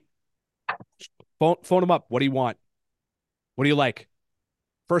me, phone him up. What do you want? What do you like?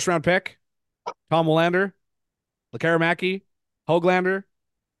 First round pick, Tom Willander, Lekaramaki, Hoglander,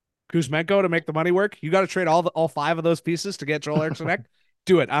 Kuzmenko to make the money work. You got to trade all five of those pieces to get Joel Eriksson Ek.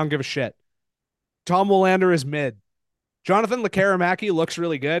 Do it. I don't give a shit. Tom Willander is mid. Jonathan Lekaramaki looks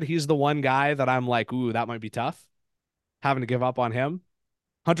really good. He's the one guy that I'm like, ooh, that might be tough. Having to give up on him.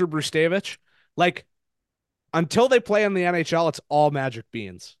 Hunter Brustevich. Like, until they play in the NHL, it's all magic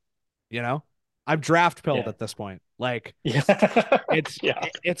beans. You know? I'm draft pilled at this point. Like, Yeah.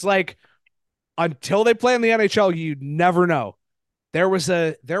 it's like, until they play in the NHL, you never know. There was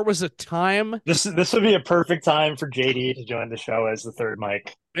a time. This would be a perfect time for JD to join the show as the third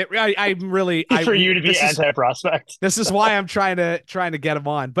mic. I'm really For you to be anti-prospect. This is why I'm trying to get him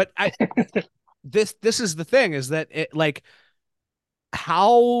on. But this is the thing, is that it, like,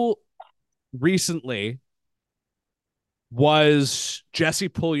 how recently was Jesse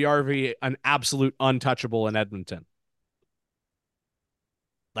Puljujarvi an absolute untouchable in Edmonton?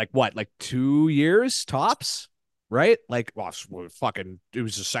 Like what? Like 2 years tops, right? Like, well, fucking, it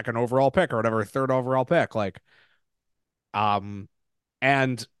was a second overall pick or whatever, third overall pick. Like, and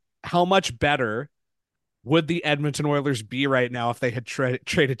how much better would the Edmonton Oilers be right now if they had traded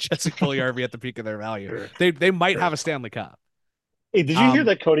Jesse Puljujarvi at the peak of their value? Sure. They might have a Stanley Cup. Hey, did you hear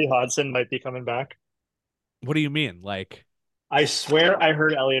that Cody Hodgson might be coming back? What do you mean? Like, I swear I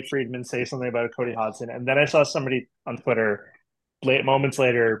heard Elliot Friedman say something about Cody Hodgson, and then I saw somebody on Twitter moments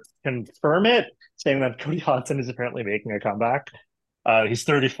later confirm it, saying that Cody Hodgson is apparently making a comeback. He's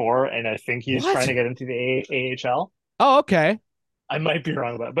 34, and I think he's trying to get into the AHL. Oh, okay. I might be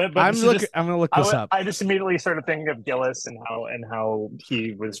wrong about it, but I'm gonna look this up. I just immediately started thinking of Gillis and how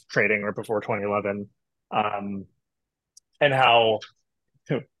he was trading right before 2011, and how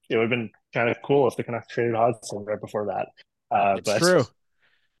it would have been kind of cool if the Canucks traded Hodgson right before that. It's true.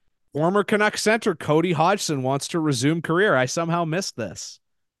 Former Canucks center Cody Hodgson wants to resume career. I somehow missed this.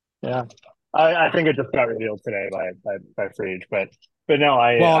 Yeah, I think it just got revealed today by Fried, but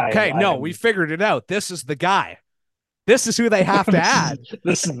no, we figured it out. This is the guy. This is who they have to add.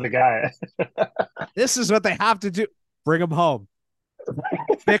 This is the guy. This is what they have to do. Bring him home.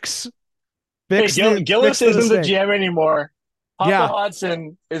 Fix. Gillis isn't the GM anymore. Papa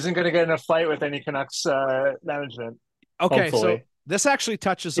Hodgson isn't going to get in a fight with any Canucks management. Okay, hopefully. So this actually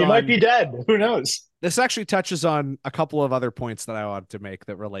touches on... He might be dead. Who knows? This actually touches on a couple of other points that I wanted to make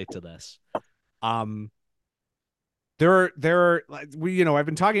that relate to this. There are I've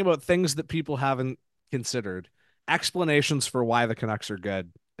been talking about things that people haven't considered, explanations for why the Canucks are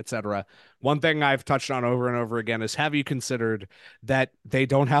good, etc. One thing I've touched on over and over again is, have you considered that they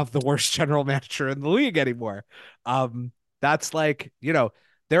don't have the worst general manager in the league anymore? That's like, there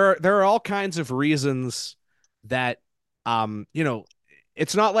are all kinds of reasons that,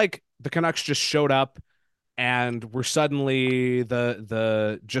 it's not like the Canucks just showed up and we're suddenly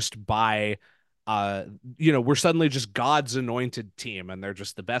we're suddenly just God's anointed team and they're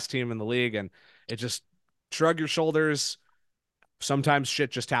just the best team in the league, and it just shrug your shoulders. Sometimes shit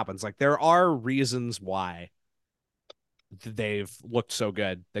just happens. Like, there are reasons why they've looked so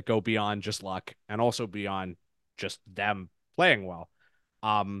good that go beyond just luck and also beyond just them playing well.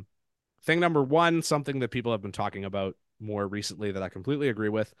 Thing number one, something that people have been talking about more recently that I completely agree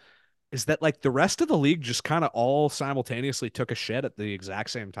with, is that, like, the rest of the league just kind of all simultaneously took a shit at the exact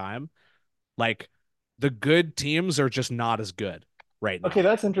same time. Like, the good teams are just not as good right now. Okay,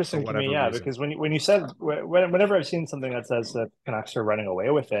 that's interesting to me, reason. Because when you said, whenever I've seen something that says that Canucks are running away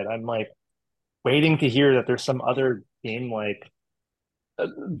with it, I'm like waiting to hear that there's some other team like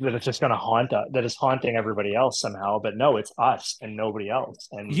that it's just going to haunt us, that is haunting everybody else somehow. But no, it's us and nobody else.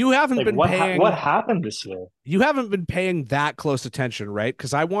 And you haven't been paying. What happened this year? You haven't been paying that close attention, right?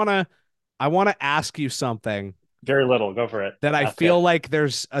 Because I wanna ask you something. Very little. Go for it. That I feel like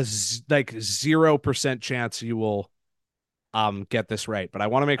there's a 0% chance you will get this right, but I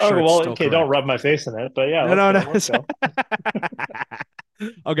want to make sure. Oh, well, it's still okay, correct. Don't rub my face in it, but yeah. No.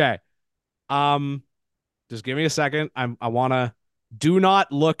 Okay. Just give me a second. I want to. Do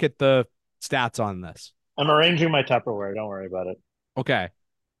not look at the stats on this. I'm arranging my Tupperware. Don't worry about it. Okay.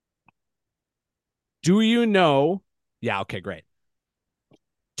 Do you know? Yeah. Okay. Great.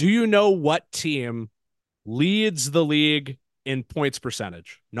 Do you know what team leads the league in points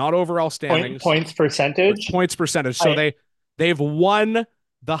percentage? Not overall standings. Points percentage. Points percentage. So they've won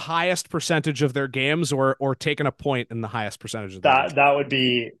the highest percentage of their games, or taken a point in the highest percentage of that. That would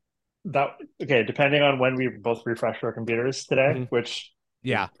be that. Okay, depending on when we both refreshed our computers today, which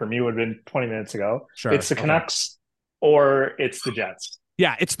for me would have been 20 minutes ago. Sure, it's the Canucks or it's the Jets.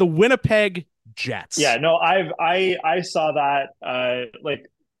 Yeah, it's the Winnipeg Jets. Yeah, no, I saw that. Like,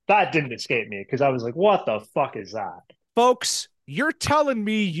 that didn't escape me because I was like, what the fuck is that? Folks, You're telling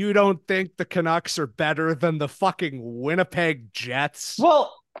me you don't think the Canucks are better than the fucking Winnipeg Jets?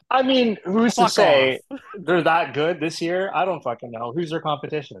 Well, I mean, who's to Fuck off. say they're that good this year? I don't fucking know. Who's their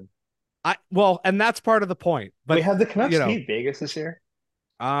competition? And that's part of the point. Wait, But have the you Canucks know, beat Vegas this year?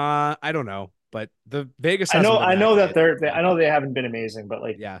 I don't know, but the Vegas hasn't been I that know that great. I Like, know they haven't been amazing, but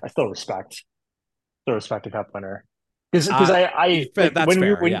like, yeah. I still respect a cup winner. Because I like That's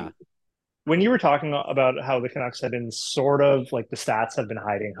fair. Yeah. when you were talking about how the Canucks have been sort of like the stats have been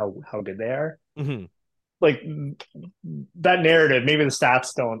hiding how good they are. Hmm. Like that narrative, maybe the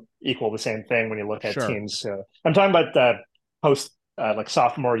stats don't equal the same thing when you look at Sure. teams. I'm talking about the post like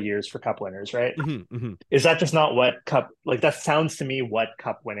sophomore years for cup winners, right? Hmm. Hmm. Is that just not what cup like that sounds to me what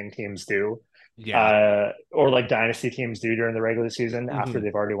cup winning teams do? Yeah. Or like dynasty teams do during the regular season after Hmm.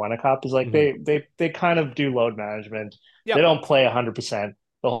 they've already won a cup is like Hmm. they kind of do load management. They Yep. don't play 100%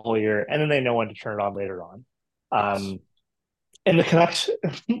 the whole year, and then they know when to turn it on later on. Yes. Um, and the Canucks,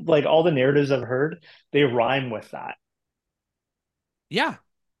 like all the narratives I've heard, they rhyme with that. Yeah.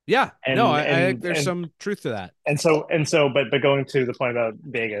 Yeah. No, And I think and there's and some truth to that. but going to the point about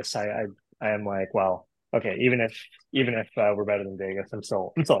Vegas, I am like, well, okay, even if we're better than Vegas, I'm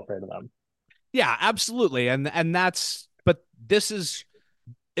still afraid of them. Yeah, absolutely. But this is,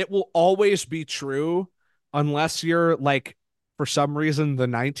 it will always be true unless you're like, for some reason, the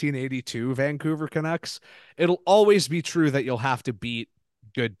 1982 Vancouver Canucks. It'll always be true that you'll have to beat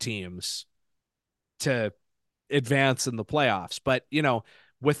good teams to advance in the playoffs. But,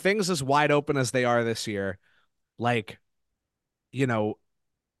 with things as wide open as they are this year, like, you know,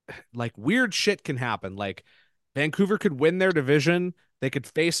 like weird shit can happen. Like Vancouver could win their division. They could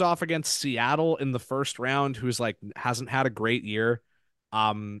face off against Seattle in the first round, who's like hasn't had a great year.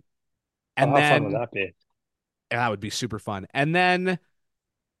 Um, Oh, and how fun would then that be? that would be super fun. And then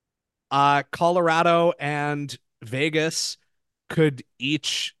Colorado and Vegas could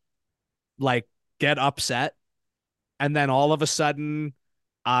each like get upset. And then all of a sudden,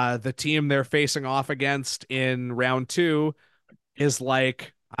 the team they're facing off against in round two is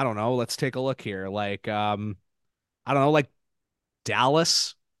like, I don't know, let's take a look here. Like, I don't know, like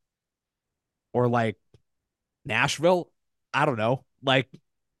Dallas or like Nashville. I don't know. Like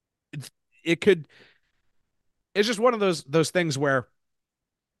it could, it's just one of those things where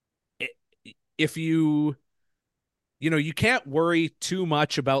it, if you can't worry too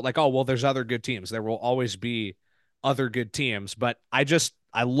much about like, oh, well, there's other good teams. There will always be other good teams. But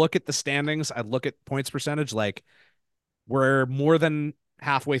I look at the standings, I look at points percentage, like we're more than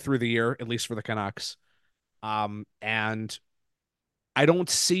halfway through the year, at least for the Canucks. And I don't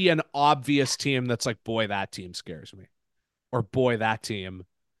see an obvious team that's like, boy, that team scares me. Or boy, that team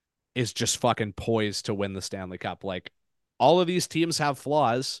is just fucking poised to win the Stanley Cup. Like all of these teams have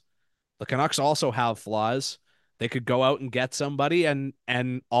flaws. The Canucks also have flaws. They could go out and get somebody and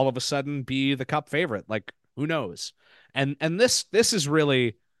all of a sudden be the cup favorite. Like who knows? And this is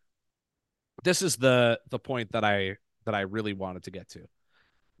really, this is the point that I really wanted to get to.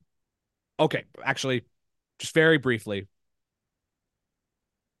 Okay, actually, just very briefly,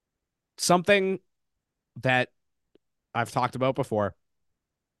 something that I've talked about before,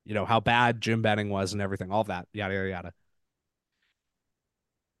 how bad Jim Benning was and everything, all of that, yada yada yada.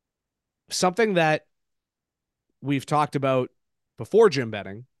 Something that we've talked about before Jim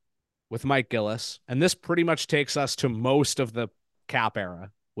Benning with Mike Gillis, and this pretty much takes us to most of the cap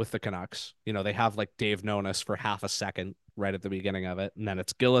era with the Canucks. They have like Dave Nonis for half a second right at the beginning of it, and then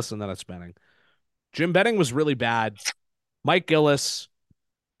it's Gillis, and then it's Benning. Jim Benning was really bad. Mike Gillis,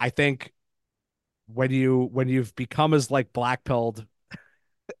 I think when you've become as like blackpilled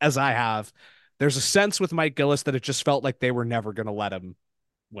as I have, there's a sense with Mike Gillis that it just felt like they were never going to let him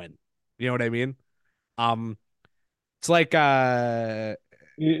win. You know what I mean? Um, it's like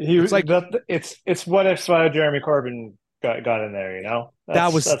it's like It's what if Jeremy Corbyn got in there, you know?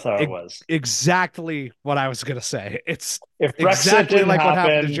 that was That's how it was. exactly what I was gonna say. It's If Brexit exactly didn't like what happened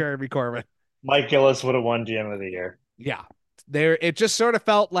to happen, Jeremy Corbyn. Mike Gillis would have won GM of the year. Yeah. There it just sort of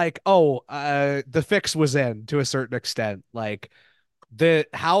felt like, oh, the fix was in to a certain extent. Like the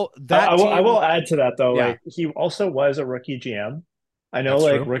how that I team, will add to that though, yeah, like he also was a rookie GM. I know that's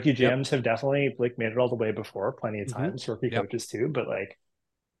like true. rookie Yep. GMs have definitely like made it all the way before plenty of Hmm. times, rookie Yep. coaches too, but like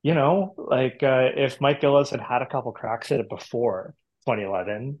if Mike Gillis had had a couple cracks at it before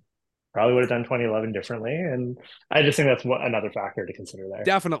 2011, probably would have done 2011 differently. And I just think that's another factor to consider there.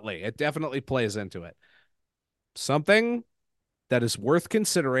 Definitely. It definitely plays into it. Something that is worth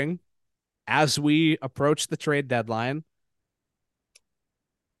considering as we approach the trade deadline.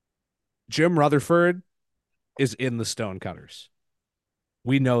 Jim Rutherford is in the Stonecutters.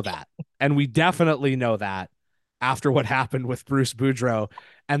 We know that. And we definitely know that after what happened with Bruce Boudreau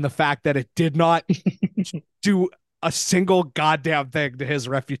and the fact that it did not do a single goddamn thing to his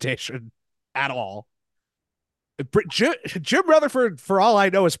reputation at all. Jim Rutherford, for all I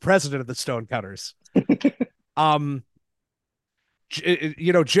know, is president of the Stonecutters. Um,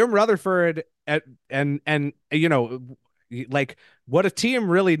 Jim Rutherford and like what a team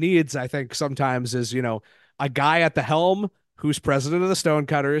really needs, I think sometimes is, a guy at the helm who's president of the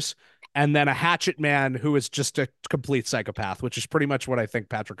Stonecutters, and then a hatchet man who is just a complete psychopath, which is pretty much what I think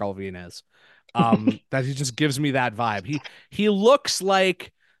Patrick Allvin is. That he just gives me that vibe. He looks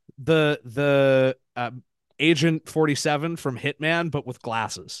like the Agent 47 from Hitman, but with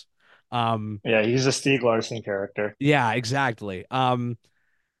glasses. Yeah, he's a Stieg Larsson character. Yeah, exactly. And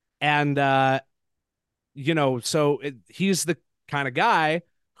he's the kind of guy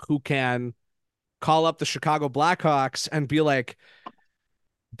who can call up the Chicago Blackhawks and be like,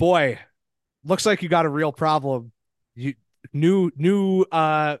 "Boy, looks like you got a real problem. You new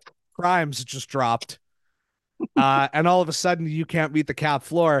crimes just dropped. And all of a sudden you can't meet the cap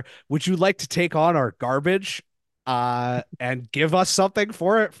floor. Would you like to take on our garbage and give us something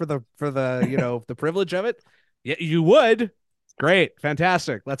for it, for the the privilege of it?" Yeah, you would. Great,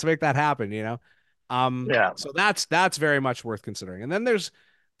 fantastic. Let's make that happen, Yeah. So that's very much worth considering. And then there's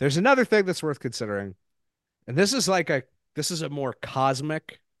another thing that's worth considering. And this is a more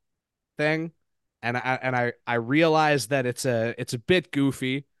cosmic thing. And I realize that it's a bit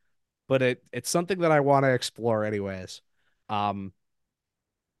goofy, but it's something that I want to explore anyways. Um,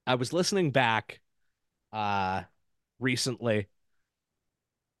 I was listening back recently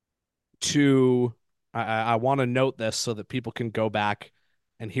to I want to note this so that people can go back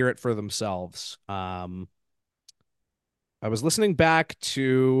and hear it for themselves. I was listening back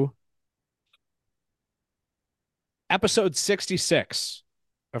to episode 66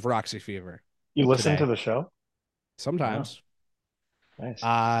 of Roxy Fever You listen to today. the show? Wow, Sometimes.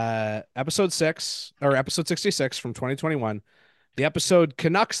 nice. Episode 6 or episode 66 from 2021. The episode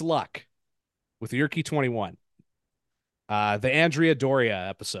Canucks Luck with Yerky 21. The Andrea Doria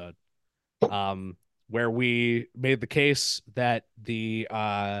episode. Where we made the case that the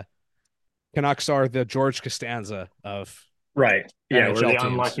Canucks are the George Costanza of Right. Yeah, we're NHL the teams.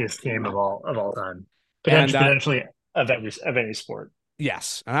 unluckiest team of all time. And Potentially of any sport.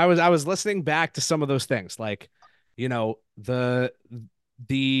 yes, and I was listening back to some of those things, like, the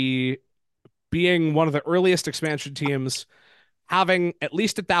being one of the earliest expansion teams, having at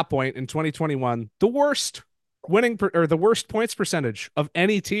least at that point in 2021 the worst or the worst points percentage of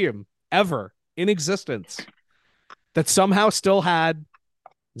any team ever in existence, that somehow still had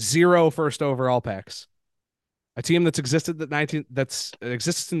 0 first overall picks. A team that's existed since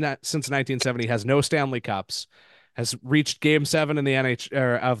 1970, has no Stanley Cups, has reached Game 7 in the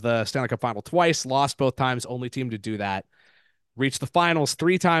of the Stanley Cup Final twice, lost both times, only team to do that. Reached the finals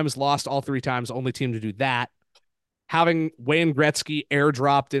 3 times, lost all 3 times, only team to do that. Having Wayne Gretzky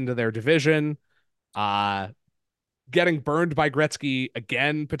airdropped into their division, getting burned by Gretzky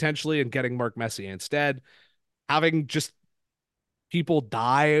again potentially, and getting Mark Messier instead. Having just people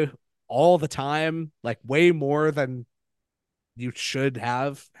die all the time, like way more than you should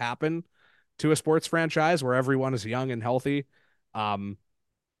have happen to a sports franchise where everyone is young and healthy. The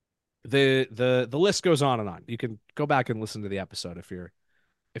list goes on and on. You can go back and listen to the episode if you're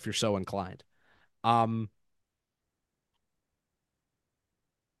so inclined. In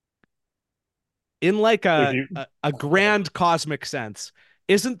like If you a grand cosmic sense,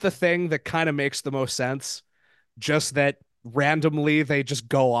 isn't the thing that kind of makes the most sense just that randomly they just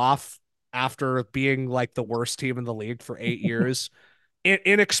go off after being like the worst team in the league for 8 years,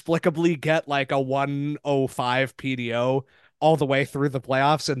 inexplicably get like a 105 PDO all the way through the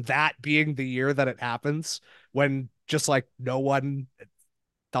playoffs, and that being the year that it happens, when just like no one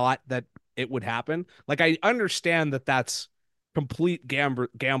thought that it would happen. Like, I understand that that's complete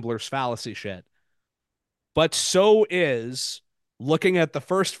gambler's fallacy shit, but so is looking at the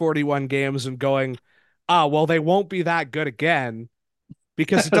first 41 games and going, well, they won't be that good again,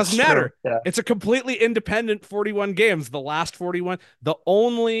 because it that's doesn't true. matter. Yeah. It's a completely independent 41 games. The last 41,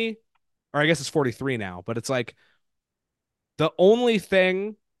 or I guess it's 43 now, but it's like the only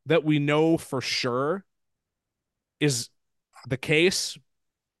thing that we know for sure is the case,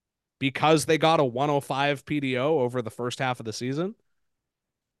 because they got a 105 PDO over the first half of the season,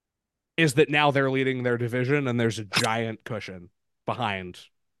 is that now they're leading their division and there's a giant cushion behind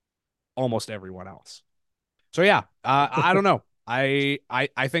almost everyone else. So yeah, I don't know. I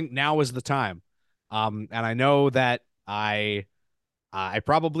think now is the time. And I know that I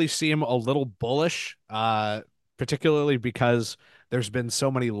probably seem a little bullish, particularly because there's been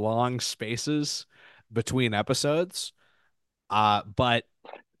so many long spaces between episodes. But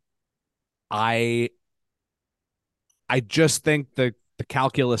I just think the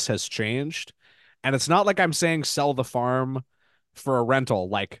calculus has changed. And it's not like I'm saying sell the farm for a rental.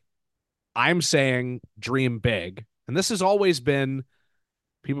 Like, I'm saying dream big. And this has always been,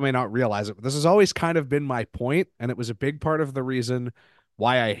 people may not realize it, but this has always kind of been my point, and it was a big part of the reason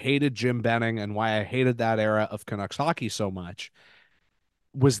why I hated Jim Benning and why I hated that era of Canucks hockey so much,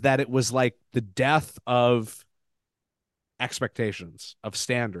 was that it was like the death of expectations, of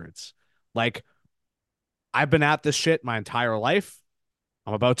standards. Like, I've been at this shit my entire life.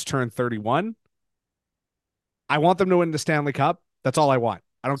 I'm about to turn 31. I want them to win the Stanley Cup. That's all I want.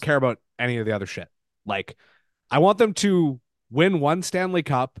 I don't care about any of the other shit. Like, I want them to win one Stanley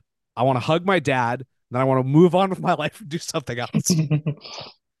Cup. I want to hug my dad. Then I want to move on with my life and do something else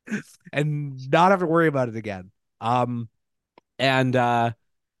and not have to worry about it again. And I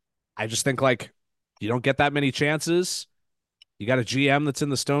just think, like, you don't get that many chances. You got a GM that's in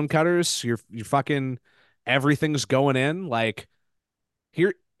the Stonecutters. You're fucking, everything's going in. Like,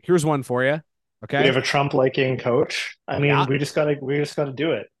 here's one for you. Okay. We have a Trump liking coach. I mean, Yeah. we just gotta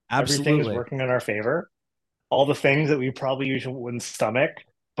do it. Everything is Absolutely. working in our favor. All the things that we probably usually wouldn't stomach,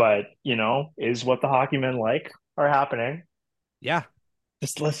 but is what the hockey men like, are happening. Yeah.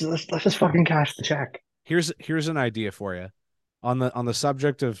 Just let's just fucking cash the check. Here's an idea for you on the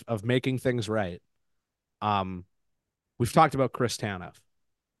subject of making things right. We've talked about Chris Tanev,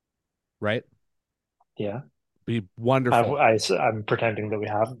 right? Yeah. Be wonderful. I'm pretending that we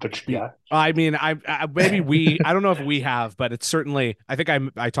have, but yeah. I mean, I maybe I don't know if we have, but it's certainly, I think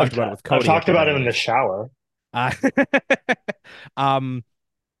I talked about it with Cody. I've talked about him in the shower. Uh,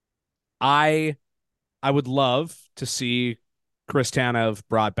 I would love to see Chris Tanev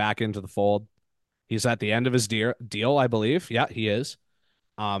brought back into the fold. He's at the end of his deal, I believe. Yeah, he is.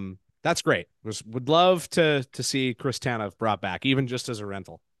 That's great. Would love to see Chris Tanev brought back, even just as a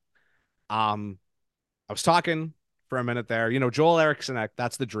rental. I was talking for a minute there. Joel Eriksson,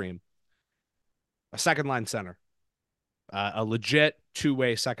 that's the dream. A second line center, a legit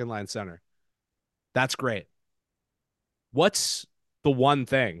two-way second line center. That's great. What's the one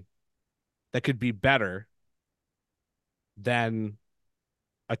thing that could be better than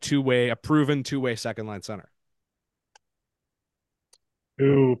a proven two-way second line center?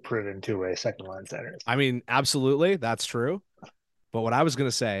 Who proven two-way second line centers? I mean, absolutely, that's true. But what I was going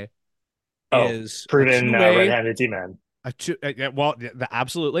to say is proven right-handed D-man. Well,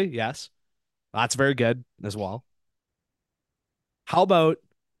 absolutely, yes. That's very good as well. How about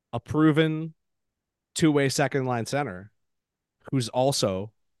a proven two-way second line center who's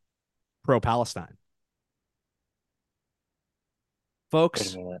also pro-Palestine?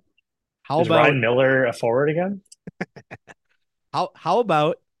 Folks, how Is about Ryan Miller a forward again? how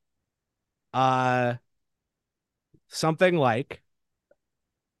about something like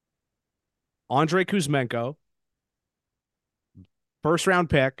Andrei Kuzmenko, first round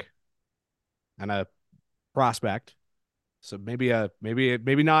pick and a prospect. So maybe not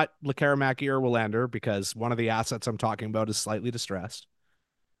Lekaramaki or Willander, because one of the assets I'm talking about is slightly distressed.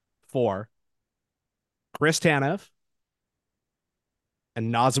 4, Chris Tanev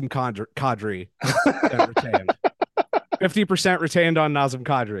and Nazem Kadri retained. 50% retained on Nazem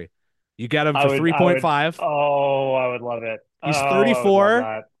Kadri. You get him for 3.5. Oh, I would love it. He's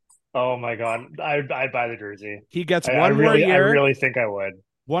 34. Oh my God. I'd buy the jersey. He gets one more year. I really think I would.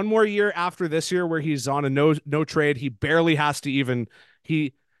 One more year after this year where he's on a no trade. He barely has to even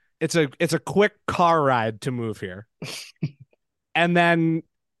it's a quick car ride to move here. And then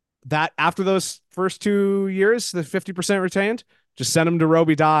that after those first 2 years, the 50% retained, just send him to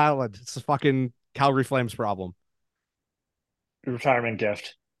Roby Dahl. It's a fucking Calgary Flames retirement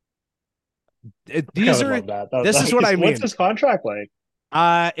gift. This is what I mean. What's his contract like?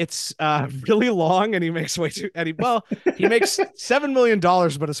 It's really long, and he makes way too. And he makes $7 million,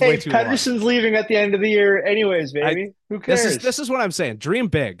 but it's way too Pettersson's long. Leaving at the end of the year, anyways, baby. Who cares? This is what I'm saying. Dream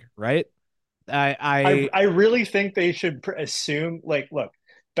big, right? I really think they should assume, like, look,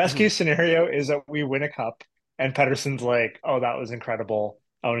 best case scenario is that we win a cup, and Pettersson's like, "Oh, that was incredible.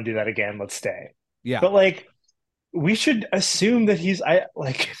 I want to do that again. Let's stay." Yeah, but like, we should assume that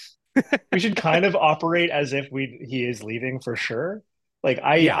we should kind of operate as if he is leaving for sure. Like,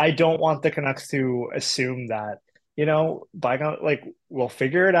 I don't want the Canucks to assume that, we'll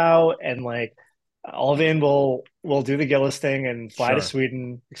figure it out, and like Alvin will do the Gillis thing and fly to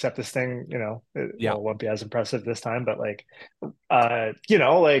Sweden, except this thing, it won't be as impressive this time, but like,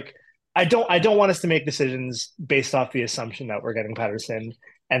 like I don't want us to make decisions based off the assumption that we're getting Pettersson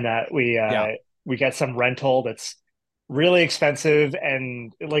and that we get some rental that's really expensive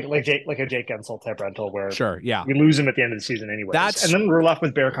and like a Jake Gensel type rental where Sure, yeah. we lose him at the end of the season anyways, and That's then we're left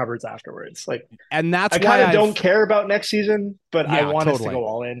with bare cupboards afterwards. Like and that's I why kind of don't I've care about next season, but I yeah, want us to totally. go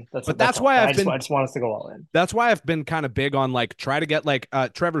all in. But That's that's all. why I've I been just want us to go all in. that's why I've been kind of big on like try to get like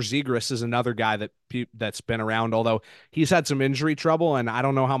Trevor Zegras is another guy that's been around, although he's had some injury trouble, and I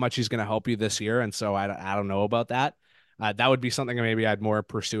don't know how much he's going to help you this year, and so I don't know about that. That would be something maybe I'd more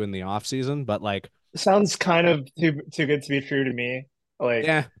pursue in the off season, but like Sounds kind of too good to be true to me. Like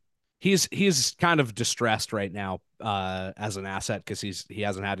yeah, he's kind of distressed right now as an asset because he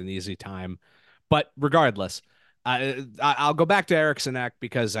hasn't had an easy time. But regardless, I'll go back to Eriksson Ek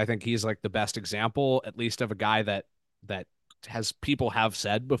because I think he's like the best example, at least of a guy that has people have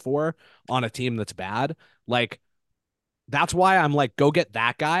said before on a team that's bad. Like that's why I'm like, go get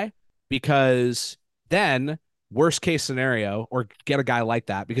that guy because then worst case scenario, or get a guy like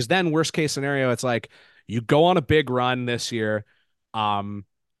that because then worst case scenario, it's like you go on a big run this year, um,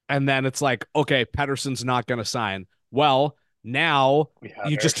 and then it's like, okay, Pettersson's not going to sign. Well, now we have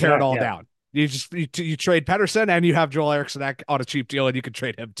you just Eriksson tear it Ek, all yeah. down. You trade Pettersson and you have Joel Eriksson on a cheap deal and you can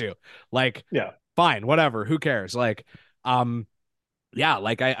trade him too. Like, Yeah. fine, whatever. Who cares? Like, yeah,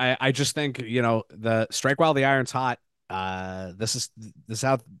 like I just think, the strike while the iron's hot. This is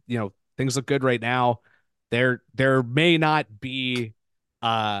how, things look good right now. There may not be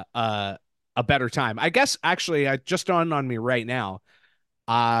uh uh a better time. I guess actually I just dawned on me right now.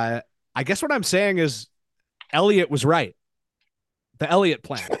 Uh I guess what I'm saying is Elliot was right. The Elliot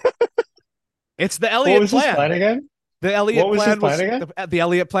plan. It's the What Elliot was his plan. plan again? The Elliott What was his plan plan was again? the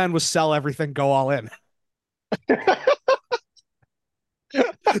Elliott plan was sell everything, go all in.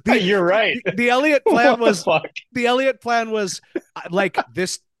 The You're right. the Elliott plan What the was fuck? the Elliott plan was like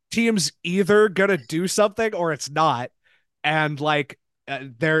this team's either gonna do something or it's not, and like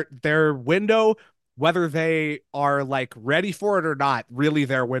their window, whether they are like ready for it or not, really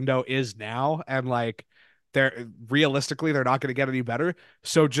their window is now, and like they're realistically they're not gonna get any better.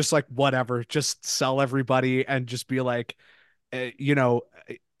 So just like whatever, just sell everybody and just be like, uh, you know,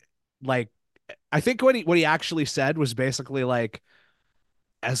 like I think what he actually said was basically like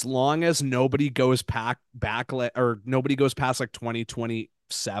as long as nobody goes or nobody goes past like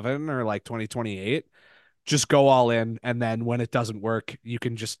 2027 or like 2028, just go all in, and then when it doesn't work you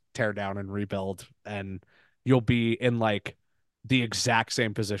can just tear down and rebuild, and you'll be in like the exact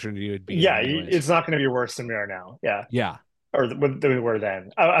same position you would be in Yeah, anyways. it's not going to be worse than we are now. Yeah, Yeah, or than we were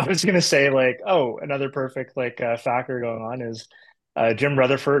then. I was going to say like, oh, another perfect like factor going on is Jim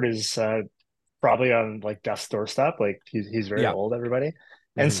Rutherford is probably on like death's doorstep. Like he's very yeah. old, everybody,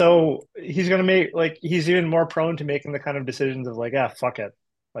 and Hmm. so he's going to make like he's even more prone to making the kind of decisions of like, ah, fuck it.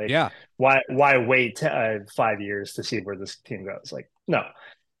 Like, Yeah. why wait 5 years to see where this team goes? Like, no.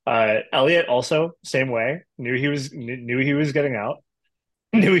 Elliot also same way knew he was getting out,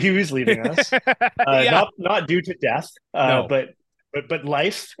 knew he was leaving us. Yeah. Not due to death, No. but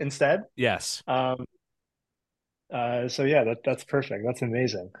life instead. Yes. Um, so yeah, that's perfect. That's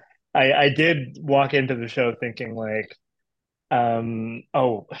amazing. I did walk into the show thinking like,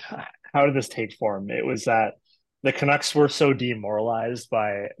 oh, how did this take form? It was that the Canucks were so demoralized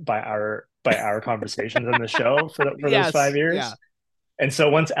by our conversations on the show for those five Yes. Yeah. years, and so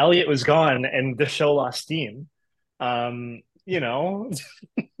once Elliot was gone and the show lost steam, the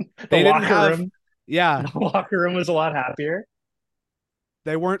They didn't locker have room yeah, the locker room was a lot happier.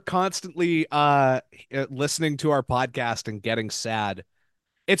 they weren't constantly listening to our podcast and getting sad.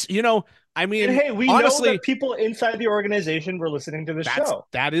 It's I And mean, hey, we know that honestly, people inside the organization were listening to the show.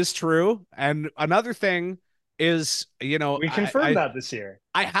 that is true. And another thing is, We confirmed that this year.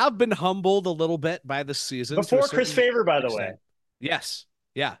 I have been humbled a little bit by this season to a Before Chris certain Faber, by the way. extent. Yes.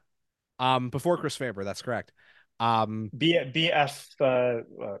 Yeah. Before Chris Faber, that's correct. BC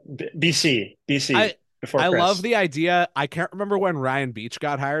I before I love Chris. the idea. I can't remember when Ryan Beach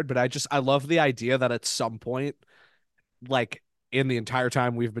got hired, but I love the idea that at some point, like in the entire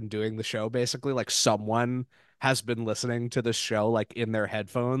time we've been doing the show, basically, like someone has been listening to the show like in their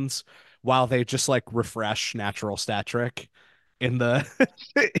headphones while they just like refresh natural stat trick in the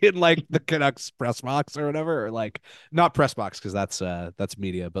in like the Canucks press box or whatever, or like not press box because that's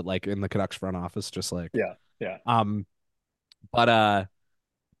media, but like in the Canucks front office, just like Yeah, yeah. um but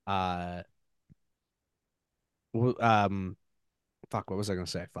uh fuck, what was I gonna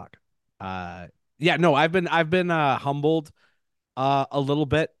say? Fuck. Yeah, no, I've been humbled a little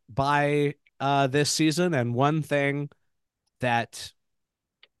bit by this season, and one thing that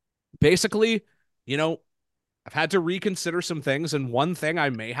basically, you know, I've had to reconsider some things, and one thing I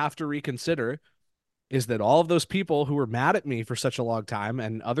may have to reconsider is that all of those people who were mad at me for such a long time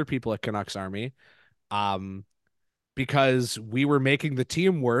and other people at Canucks Army, um, because we were making the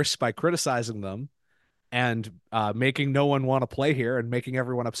team worse by criticizing them and making no one want to play here and making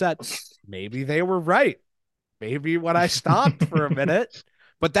everyone upset. Maybe they were right. Maybe when I stopped for a minute.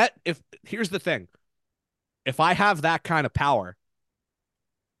 But here's the thing, if I have that kind of power,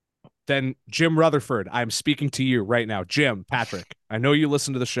 then Jim Rutherford, I'm speaking to you right now. Jim, Patrick, I know you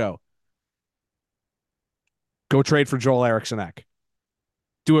listen to the show. Go trade for Joel Eriksson Ek.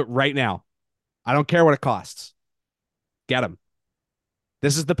 Do it right now. I don't care what it costs. Get him.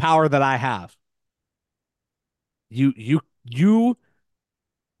 This is the power that I have. You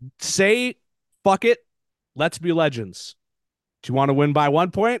say, fuck it. Let's be legends. Do you want to win by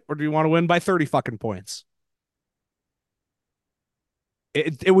 1 point or do you want to win by 30 fucking points?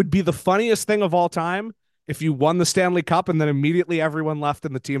 It would be the funniest thing of all time if you won the Stanley Cup and then immediately everyone left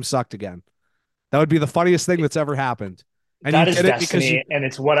and the team sucked again. That would be the funniest thing that's ever happened. And That you is did it because destiny, and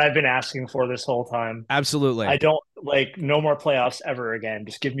it's what I've been asking for this whole time. absolutely. I don't like no more playoffs ever again.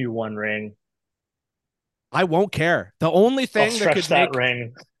 Just give me one ring. I won't care. The only I'll thing that stretch could that make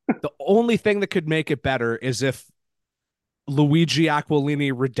ring. the only thing that could make it better is if Luigi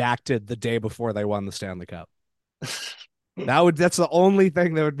Aquilini redacted the day before they won the Stanley Cup. That's the only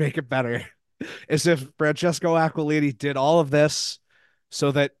thing that would make it better. Is if Francesco Aquilini did all of this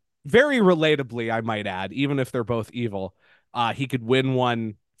so that, very relatably, I might add, even if they're both evil, he could win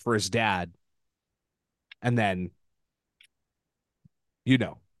one for his dad. And then,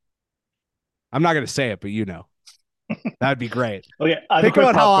 I'm not going to say it, but that'd be great. Okay, I have Think a quick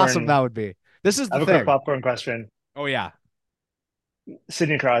about how popcorn. awesome that would be. This is I the have a quick thing. popcorn question. Oh, yeah.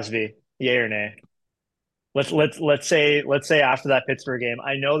 Sidney Crosby, yay or nay? Let's say after that Pittsburgh game,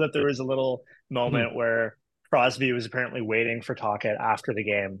 I know that there was a little moment where Crosby was apparently waiting for Tocchet after the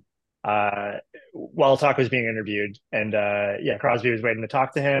game, while Tocchet was being interviewed, and Crosby was waiting to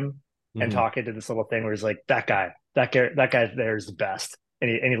talk to him, and Tocchet did this little thing where he's like, that guy there is the best, and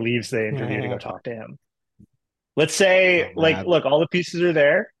he leaves the interview to go talk to him. Let's say, look, all the pieces are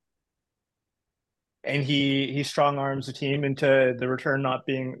there, and he strong arms the team into the return not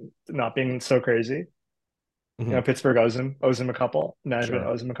being so crazy. Pittsburgh owes him a couple. Management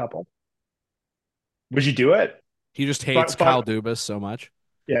owes him a couple. Would you do it? He just hates Kyle Dubas so much.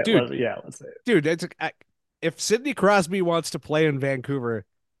 Yeah, dude. Let's say it. Dude, if Sidney Crosby wants to play in Vancouver,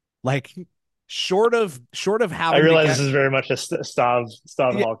 like short of having. I realize this is very much a Stav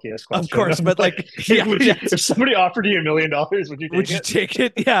Halkias question. Of course, but like, if somebody offered you $1 million, would you take it? Would you take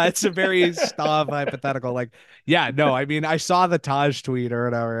it? Yeah, it's a very Stav hypothetical. Like, yeah, no, I mean, I saw the Taj tweet or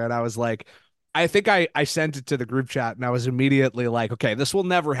whatever, and I was like, I think I sent it to the group chat, and I was immediately like, okay, this will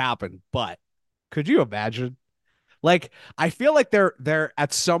never happen, but could you imagine? Like, I feel like they're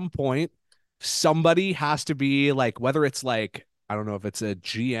at some point, somebody has to be like, whether it's like, I don't know if it's a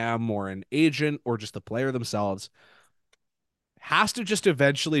GM or an agent or just the player themselves, has to just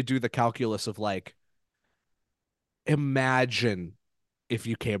eventually do the calculus of like, imagine if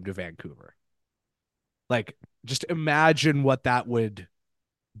you came to Vancouver. Like, just imagine what that would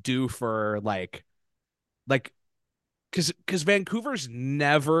do for like because Vancouver's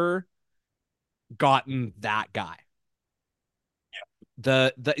never gotten that guy.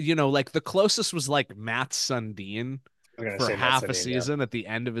 The like the closest was like Matt Sundin for half a season at the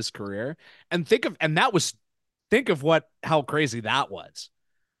end of his career. And think of how crazy that was.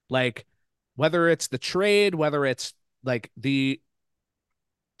 Like, whether it's the trade, whether it's like the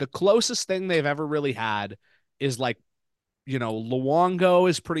closest thing they've ever really had is like, Luongo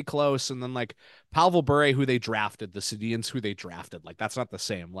is pretty close, and then like Pavel Bure, who they drafted, the Sedins who they drafted, like that's not the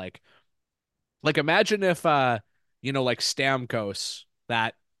same. Like imagine if like Stamkos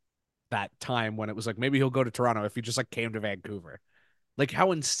that time when it was like maybe he'll go to Toronto if he just like came to Vancouver, like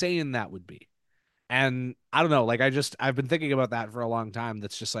how insane that would be. And I don't know, like I've been thinking about that for a long time.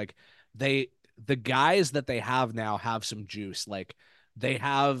 That's just like the guys that they have now have some juice. Like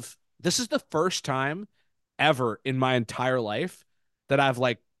this is the first time ever in my entire life that I've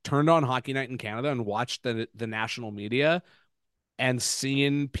like turned on Hockey Night in Canada and watched the national media and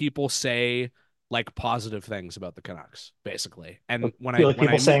seen people say like positive things about the Canucks, basically. And when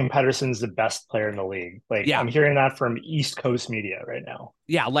saying Pettersson's the best player in the league, like I'm hearing that from East Coast media right now.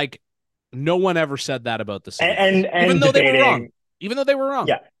 Yeah, like no one ever said that about the Canucks, and even though they were wrong.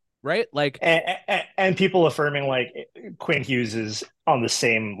 Yeah. Right? Like and people affirming like Quinn Hughes is on the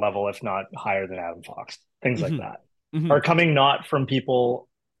same level, if not higher than Adam Fox. Things like that are coming not from people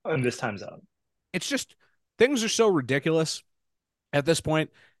in this time zone. It's just things are so ridiculous at this point.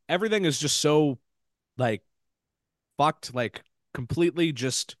 Everything is just so like fucked, like completely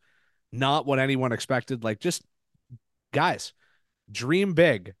just not what anyone expected. Like, just guys, dream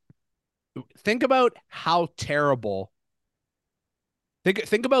big. Think about how terrible.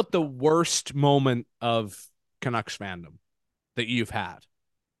 Think about the worst moment of Canucks fandom that you've had.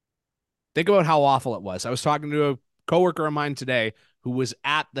 Think about how awful it was. I was talking to a coworker of mine today who was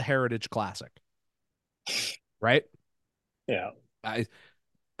at the Heritage Classic, right? Yeah. I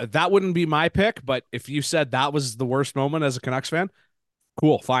That wouldn't be my pick, but if you said that was the worst moment as a Canucks fan,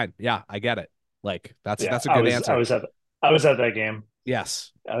 cool, fine. Yeah, I get it. Like Yeah. that's a good answer. I was at that game.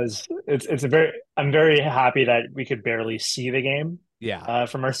 Yes. It's a very, I'm very happy that we could barely see the game Yeah.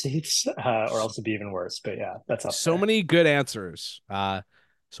 from our seats, or else it'd be even worse. But yeah, that's up So there. many good answers.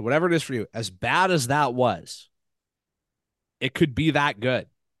 So whatever it is for you, as bad as that was, it could be that good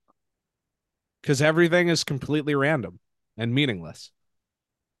because everything is completely random and meaningless.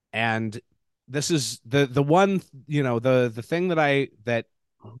 And this is the one, the thing that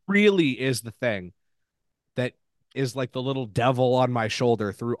really is the thing that is like the little devil on my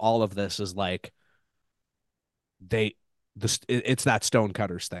shoulder through all of this is like it's that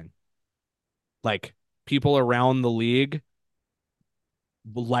Stonecutters thing. Like people around the league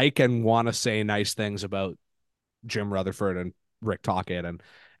like and want to say nice things about Jim Rutherford and Rick Tocchet, and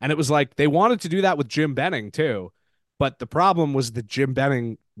it was like they wanted to do that with Jim Benning too, but the problem was that Jim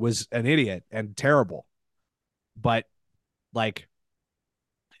Benning was an idiot and terrible. But like,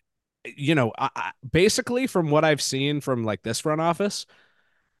 basically from what I've seen from like this front office,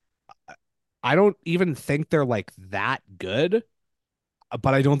 I don't even think they're like that good,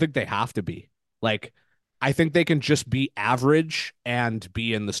 but I don't think they have to be. Like, I think they can just be average and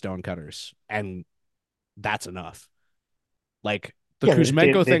be in the Stonecutters, and that's enough. Like the Yeah,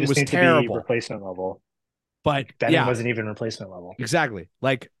 Kuzmenko they thing just was need to be terrible, replacement level. but Like Benning yeah, wasn't even replacement level. exactly.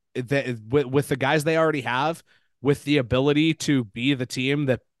 Like with the guys they already have, with the ability to be the team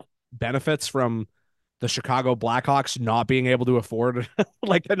that benefits from the Chicago Blackhawks not being able to afford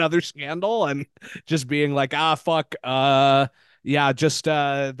like another scandal and just being like, fuck, yeah, just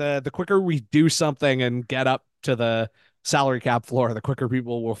the quicker we do something and get up to the salary cap floor, the quicker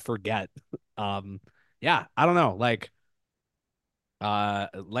people will forget. Um, yeah, I don't know. Like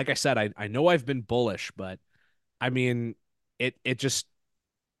I said, I know I've been bullish, but I mean, it just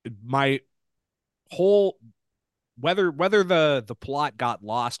my whole whether the plot got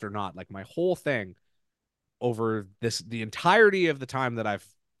lost or not, like my whole thing over the entirety of the time that I've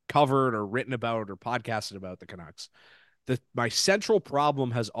covered or written about or podcasted about the Canucks, my central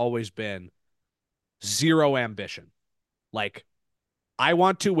problem has always been zero ambition. Like I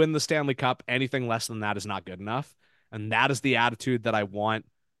want to win the Stanley Cup. Anything less than that is not good enough. And that is the attitude that I want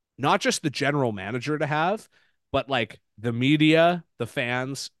not just the general manager to have, but like the media, the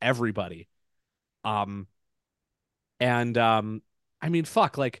fans, everybody. Um and I mean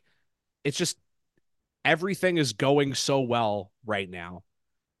fuck, like it's just everything is going so well right now.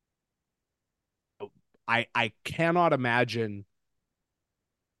 I cannot imagine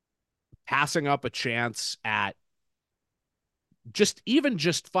passing up a chance at just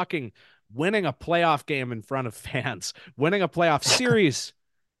fucking winning a playoff game in front of fans, winning a playoff series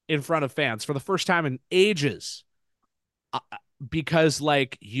in front of fans for the first time in ages. Because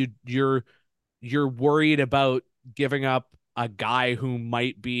like you're worried about giving up a guy who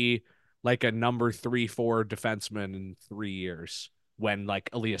might be like a number 3-4 defenseman in 3 years when like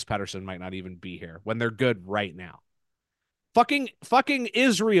Elias Pettersson might not even be here when they're good right now. Fucking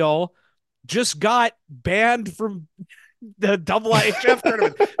Israel just got banned from the IHF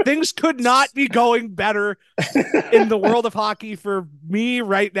tournament. Things could not be going better in the world of hockey for me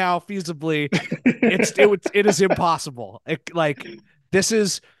right now. Feasibly, it is impossible. This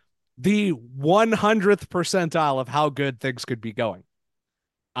is the 100th percentile of how good things could be going.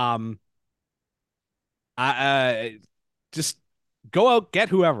 I just go out, get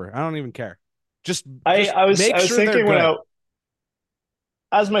whoever. I don't even care. Just I make was sure they're thinking good.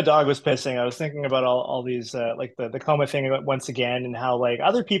 as my dog was pissing, I was thinking about all these like the coma thing once again, and how like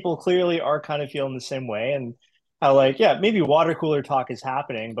other people clearly are kind of feeling the same way, and how like yeah, maybe water cooler talk is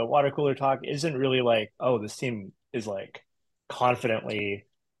happening, but water cooler talk isn't really like, oh, this team is like confidently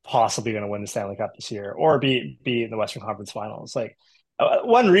possibly going to win the Stanley Cup this year or be in the Western Conference Finals. Like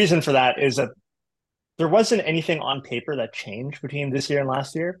one reason for that is that there wasn't anything on paper that changed between this year and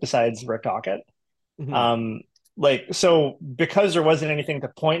last year besides Rick Tocchet. Mhm. Like so because there wasn't anything to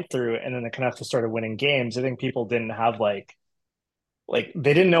point through, and then the Canucks just started winning games. I think people didn't have like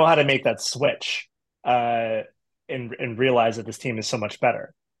they didn't know how to make that switch and realize that this team is so much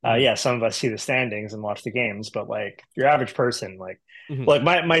better. Mhm. Yeah, some of us see the standings and watch the games, but like your average person, Mhm. like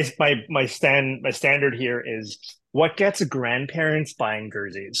my standard here is what gets grandparents buying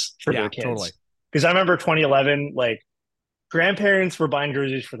jerseys for Yeah, their totally. kids. Because I remember 2011, like grandparents were buying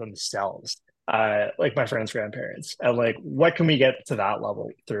jerseys for themselves, like my friend's grandparents, and like what can we get to that level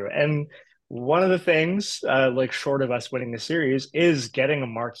through? And one of the things, like short of us winning the series, is getting a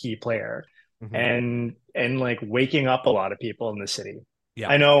marquee player Mhm. and like waking up a lot of people in the city. Yeah.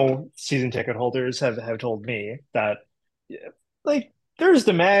 I know season ticket holders have told me that yeah, like there's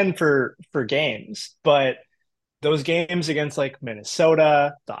demand for games, but those games against like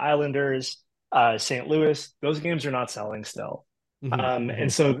Minnesota, the Islanders, St. Louis, those games are not selling still. Mhm. And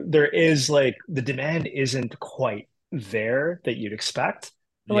Mhm. so there is like the demand isn't quite there that you'd expect.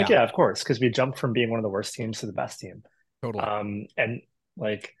 And like, Yeah, yeah, of course, because we jumped from being one of the worst teams to the best team. totally. And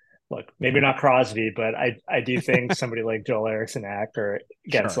like, look, maybe not Crosby, but I do think somebody like Joel Eriksson Ek or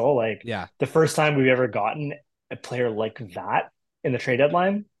Sure. Gensel, like Yeah. the first time we've ever gotten a player like that in the trade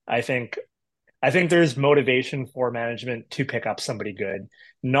deadline, I think there's motivation for management to pick up somebody good,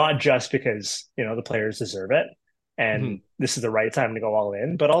 not just because, the players deserve it Mhm. and this is the right time to go all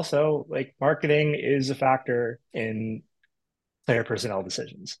in, but also like marketing is a factor in player personnel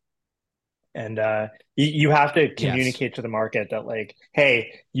decisions. And you have to Yes. communicate to the market that like,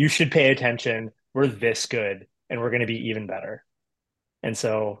 hey, you should pay attention. We're this good and we're going to be even better. And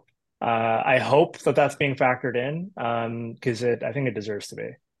so I hope that that's being factored in because I think it deserves to be.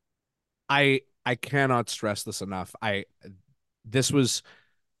 I cannot stress this enough. This was,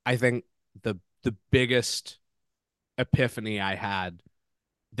 I think, the biggest epiphany I had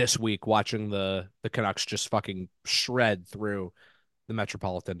this week watching the Canucks just fucking shred through the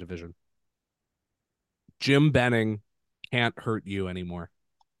Metropolitan Division. Jim Benning can't hurt you anymore.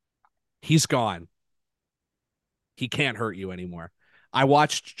 He's gone. He can't hurt you anymore. I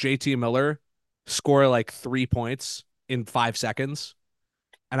watched JT Miller score like 3 points in 5 seconds,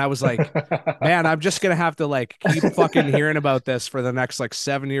 and I was like, man, I'm just gonna have to like keep fucking hearing about this for the next like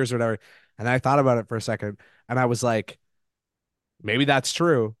 7 years or whatever. And I thought about it for a second, and I was like, maybe that's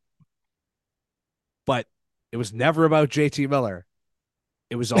true, but it was never about JT Miller.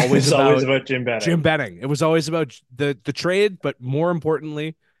 It was always It's always about about Jim Jim Benning. Benning. It was always about the trade, but more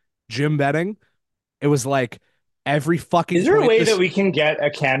importantly, Jim Benning. It was like every fucking Is there a point way that this we can get a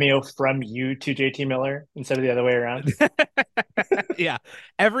cameo from you to JT Miller instead of the other way around? yeah,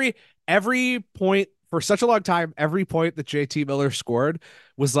 every point for such a long time, every point that JT Miller scored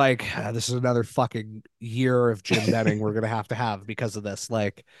was like, "Ah, this is another fucking year of Jim Benning we're gonna have to have because of this.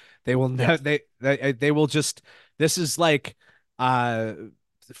 Like, they will Yeah. they will just this is like uh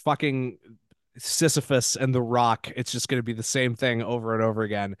fucking Sisyphus and the Rock. It's just gonna be the same thing over and over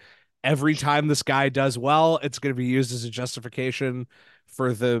again. Every time this guy does well, it's gonna be used as a justification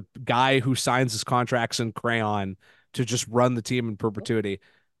for the guy who signs his contracts in crayon to just run the team in perpetuity.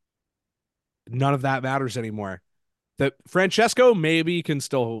 None of that matters anymore. That Francesco maybe can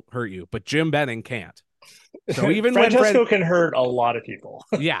still hurt you, but Jim Benning can't. So even when Francesco can hurt a lot of people,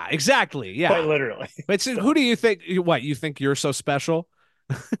 yeah, exactly, quite yeah. literally. But so who So, do you think? What you think you're so special?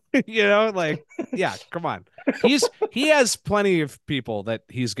 Like yeah, come on. He has plenty of people that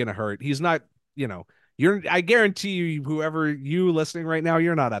he's gonna hurt. He's not, you're. I guarantee you, whoever you listening right now,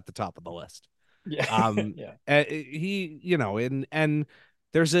 you're not at the top of the list. yeah. Um, Yeah. he, and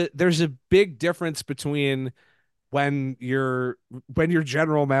there's a big difference between when your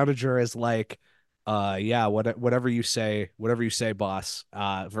general manager is like, yeah, whatever you say, boss,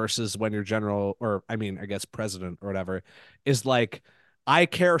 versus when your general, or I mean, I guess president or whatever, is like, I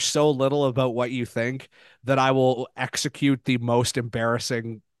care so little about what you think that I will execute the most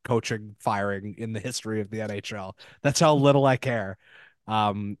embarrassing coaching firing in the history of the NHL. That's how little I care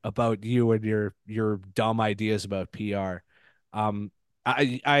about you and your dumb ideas about PR.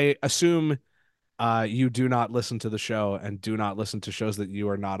 I assume you do not listen to the show and do not listen to shows that you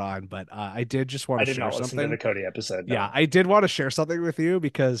are not on, but I did just want I to did share not listen to the something. Cody episode, Yeah, no. I did want to share something with you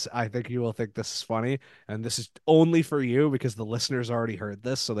because I think you will think this is funny, and this is only for you because the listeners already heard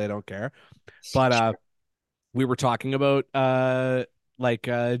this, so they don't care. But Sure. we were talking about like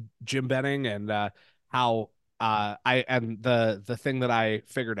Jim Benning and how I and the thing that I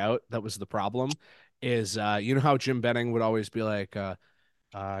figured out that was the problem is how Jim Benning would always be like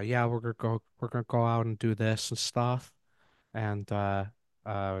yeah, we're gonna go out and do this and stuff, and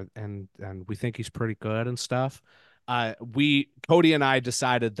and we think he's pretty good and stuff. We Cody and I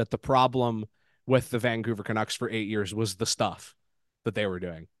decided that the problem with the Vancouver Canucks for 8 years was the stuff that they were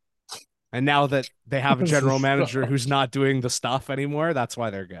doing. And now that they have a general manager who's not doing the stuff anymore, that's why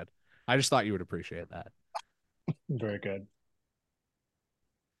they're good. I just thought you would appreciate that. Very good.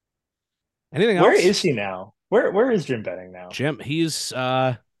 Anything Where else? is he now? Where is Jim Benning now? Jim, he's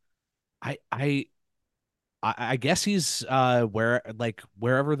I I I guess he's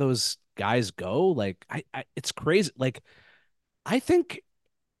wherever those guys go. Like it's crazy. Like I think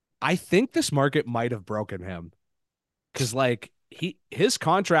this market might have broken him because like his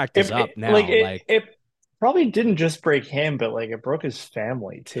contract is up now. Like it probably didn't just break him, but like it broke his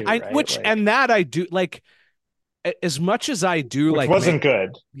family too, I right? which Like and that I do like as much as I do which like make wasn't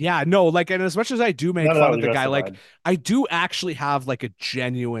good. yeah, no, like and as much as I do make None of that fun of was the guy, like justified. I do actually have like a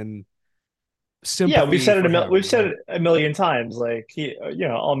genuine Yeah, sympathy for we've him. said Like it a million times. Like he,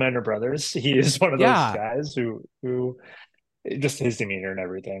 all men are brothers. He is one of those yeah. guys who just his demeanor and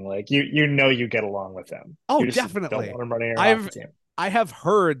everything. Like you get along with him. Oh, You just don't definitely. want him running off I've the team. I have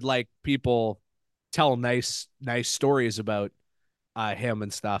heard like people tell nice stories about him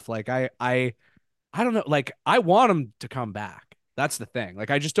and stuff. Like I don't know, like I want him to come back. That's the thing.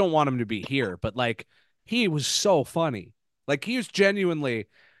 Like I just don't want him to be here, but like he was so funny. Like he was genuinely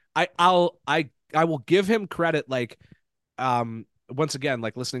I will give him credit like once again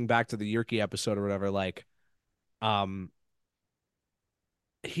like listening back to the Yerky episode or whatever like um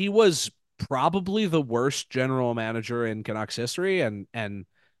he was probably the worst general manager in Canucks history, and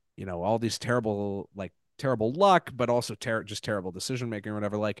you know all these terrible luck, but also just terrible decision making or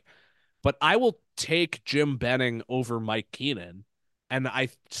whatever. Like, but I will take Jim Benning over Mike Keenan, and I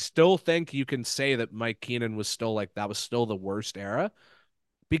still think you can say that Mike Keenan was still like that was still the worst era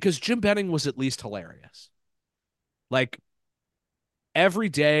because Jim Benning was at least hilarious. Like every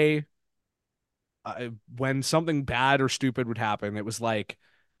day, when something bad or stupid would happen, it was like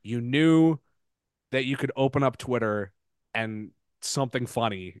you knew that you could open up Twitter and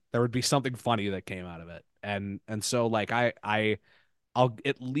there would be something funny that came out of it. And so like I'll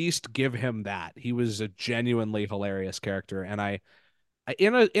at least give him that. He was a genuinely hilarious character and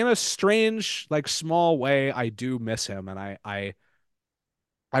in a strange like small way I do miss him and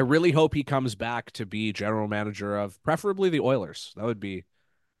I really hope he comes back to be general manager of preferably the Oilers.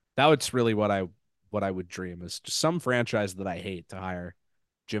 That's really what I would dream is just some franchise that I hate to hire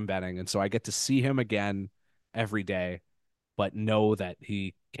Jim Benning. And so I get to see him again every day, but know that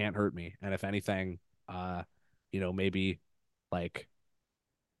he can't hurt me. And if anything, uh, maybe like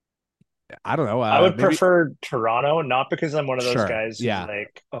I don't know, I would maybe prefer Toronto, not because I'm one of those sure. guys who's Yeah.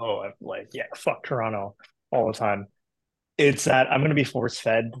 like, oh, I'm like, yeah, fuck Toronto all the time. It's that I'm going to be force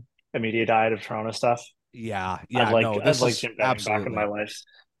fed a media diet of Toronto stuff. Yeah. Yeah. No, I'd this like is Jim Benning back in my absolutely life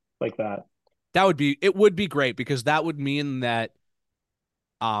like that. it would be great because that would mean that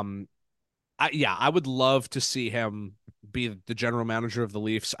um I would love to see him be the general manager of the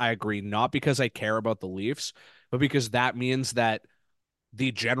Leafs. I agree, not because I care about the Leafs, but because that means that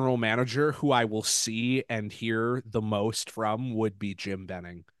the general manager who I will see and hear the most from would be Jim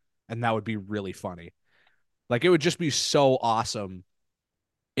Benning. And that would be really funny. Like it would just be so awesome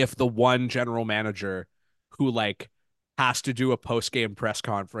if the one general manager who like has to do a post-game press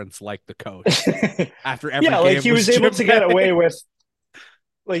conference like the coach after every Yeah, like game he was was able Jim to get Benning. away with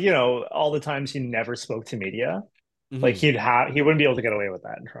like, all the times he never spoke to media. Like Mm-hmm. he wouldn't be able to get away with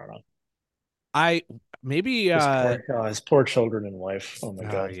that in Toronto. I maybe His poor children and wife. Oh my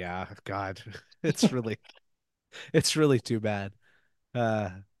oh God. yeah, God. It's really it's really too bad. Uh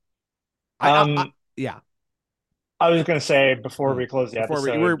I Um, yeah. I was gonna say before Mm. we close the Before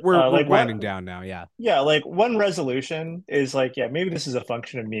episode, we're like what winding down now, yeah. yeah, like one resolution is like, yeah, maybe this is a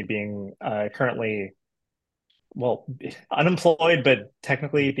function of me being currently, well, unemployed, but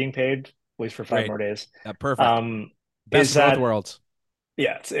technically being paid, at least for five Great. more days. Perfect. Um, Best is of both that worlds.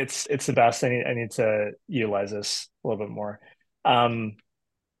 yeah, it's the best. I need to utilize this a little bit more. Um,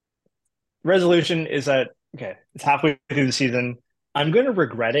 resolution is that okay, it's halfway through the season. I'm going to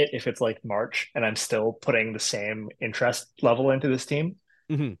regret it if it's like March and I'm still putting the same interest level into this team.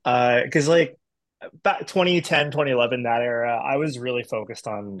 Hmm. Because like back 2010, 2011, that era, I was really focused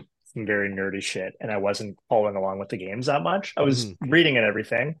on some very nerdy shit and I wasn't following along with the games that much. I was Hmm. reading and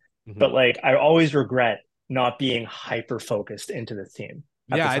everything, Hmm. but like I always regret not being hyper focused into this team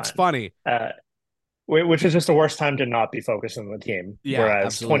at the Yeah, it's time. funny. Which is just the worst time to not be focused on the team. Yeah, Whereas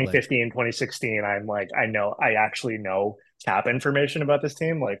absolutely. 2015, 2016, I'm like, I actually know cap information about this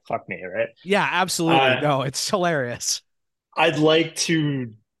team. Like, fuck me, right? Yeah, absolutely. Uh, No, it's hilarious. I'd like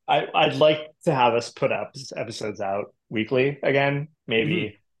to, I'd like to have us put up episodes out weekly again, Hmm.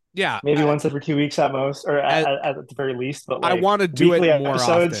 Yeah, maybe once every 2 weeks at most, or I, at the very least. But I like want to do it weekly more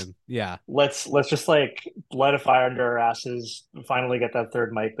episodes, often. Yeah. let's just like light a fire under our asses. Finally, get that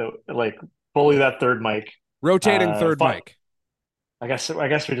third mic, that like bully that third mic. Rotating third Fun, mic. I guess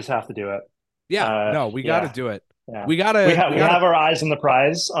we just have to do it. Yeah, no, we got to Yeah, do it. yeah. We got to we We got to have our eyes on the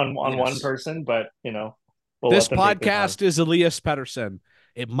prize on one yes. person, but we'll This let them take their time. podcast is Elias Pettersson.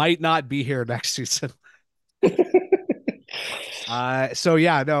 It might not be here next season. So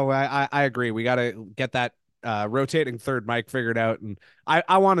yeah, no, I agree. We got to get that rotating third mic figured out, and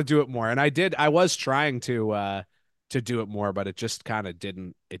I want to do it more. And I was trying to do it more, but it just kind of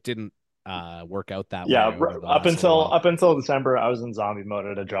didn't work out that way Yeah, over the last little while. up until December, I was in zombie mode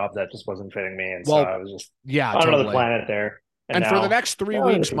at a job that just wasn't fitting me, and so Well, I was just yeah, on another totally. planet there. And for the Now, next 3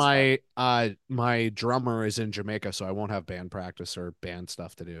 weeks, everything's fine. my drummer is in Jamaica, so I won't have band practice or band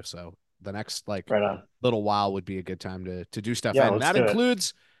stuff to do. So the next like Right on. little while would be a good time to do stuff. Yeah, And let's that do it.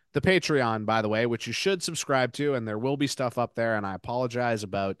 includes the Patreon, by the way, which you should subscribe to, and there will be stuff up there. And I apologize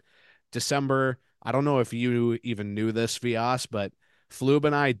about December. I don't know if you even knew this, Vias, but Floob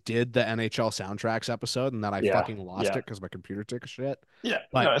and I did the NHL soundtracks episode, and then I Yeah, fucking lost yeah, it because my computer took a shit. yeah.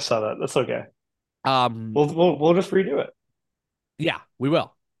 No, But I saw that. That's okay. um, We'll just redo it. yeah, we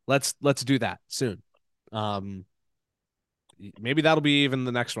will. Let's do that soon. Um, maybe that'll be even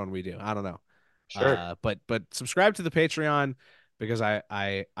the next one we do. I don't know. Sure. But subscribe to the Patreon because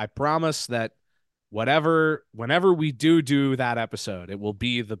I promise that whenever we do that episode, it will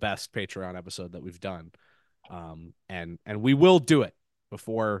be the best Patreon episode that we've done. And we will do it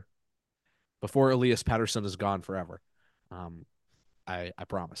before Elias Pettersson is gone forever. I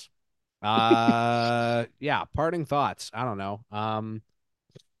promise. Yeah, parting thoughts. I don't know.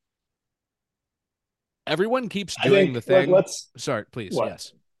 Everyone keeps I doing the think thing. let's Sorry, please. what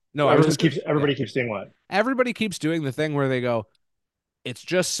Yes. No, I was just gonna, yeah. everybody keeps doing what? Everybody keeps doing the thing where they go, it's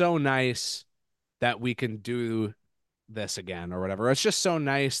just so nice that we can do this again or whatever. It's just so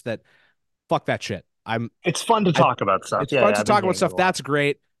nice that fuck that shit. It's fun to I talk about stuff. it's Yeah, fun yeah, to I've been talk about hearing it stuff. a lot. That's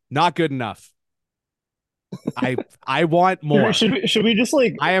great. Not good enough. I want more. Should we just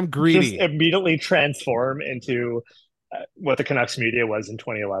like I am just greedy. immediately transform into what the Canucks media was in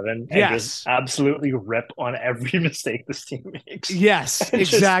 2011 and just Yes. absolutely rip on every mistake this team makes Yes, and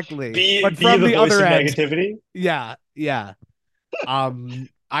just exactly. But be from the the voice other of end, negativity? yeah, yeah.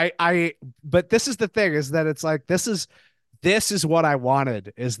 But this is the thing is that it's like this is what I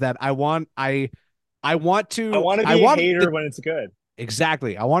wanted is that I want I to want to I be a want hater the, when it's good.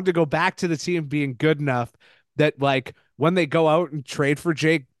 exactly. I want to go back to the team being good enough that like when they go out and trade for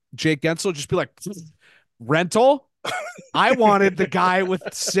Jake Gensel, just be like rental. I wanted the guy with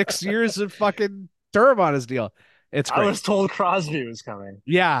 6 years of fucking term on his deal. It's I great. was told Crosby was coming.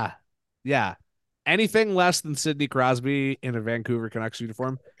 Yeah. Yeah. Anything less than Sidney Crosby in a Vancouver Canucks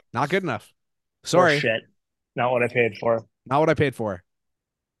uniform, not good enough. Or Sorry. shit. Not what I paid for. Not what I paid for.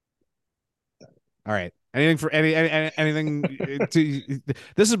 All right. Anything for anything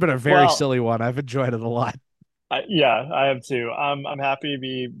this has been a very silly one. I've enjoyed it a lot. Yeah, I have too. I'm happy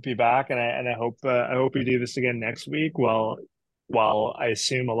to be back, and I hope we do this again next week. While I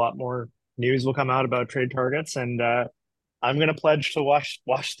assume a lot more news will come out about trade targets, and I'm gonna pledge to watch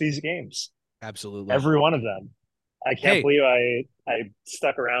these games, Absolutely. every one of them. I can't believe I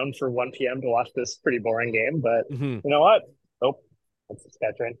stuck around for 1 p.m. to watch this pretty boring game, but Mhm. you know what? Oh, that's the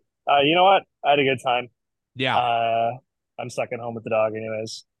scat train. You know what? I had a good time. Yeah. I'm stuck at home with the dog,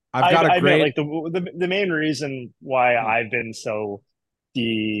 anyways. I've got I a admit, great like the main reason why I've been so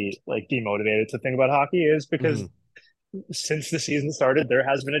demotivated to think about hockey is because since the season started, there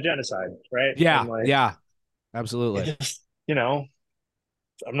has been a genocide, right? Yeah. And like, Yeah. Absolutely. it just, I'm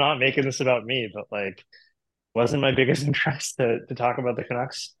not making this about me, but like, wasn't my biggest interest to talk about the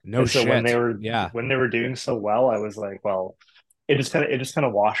Canucks. No And so shit. when they were doing so well, I was like, well, it just kind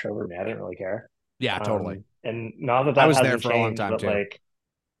of washed over me. I didn't really care. Yeah, totally. And not that I was hasn't there for a long changed, time but too. like,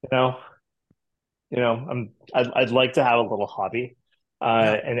 you know, I'd like to have a little hobby,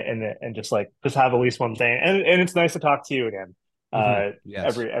 Yeah. and just have at least one thing, and it's nice to talk to you again,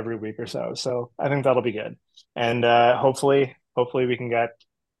 Yes. every week or so. So I think that'll be good, and hopefully we can get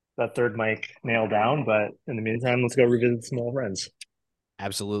that third mic nailed down. But in the meantime, let's go revisit some old friends.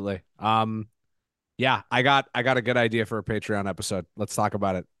 Absolutely. Yeah, I got a good idea for a Patreon episode. Let's talk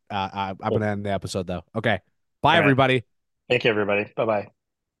about it. I'm gonna end the episode though. Okay. Bye, All right. everybody. Thank you, everybody. Bye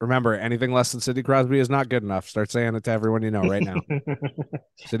Remember, anything less than Sidney Crosby is not good enough. Start saying it to everyone you know right now. bye.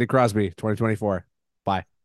 Sidney Crosby, 2024. Bye.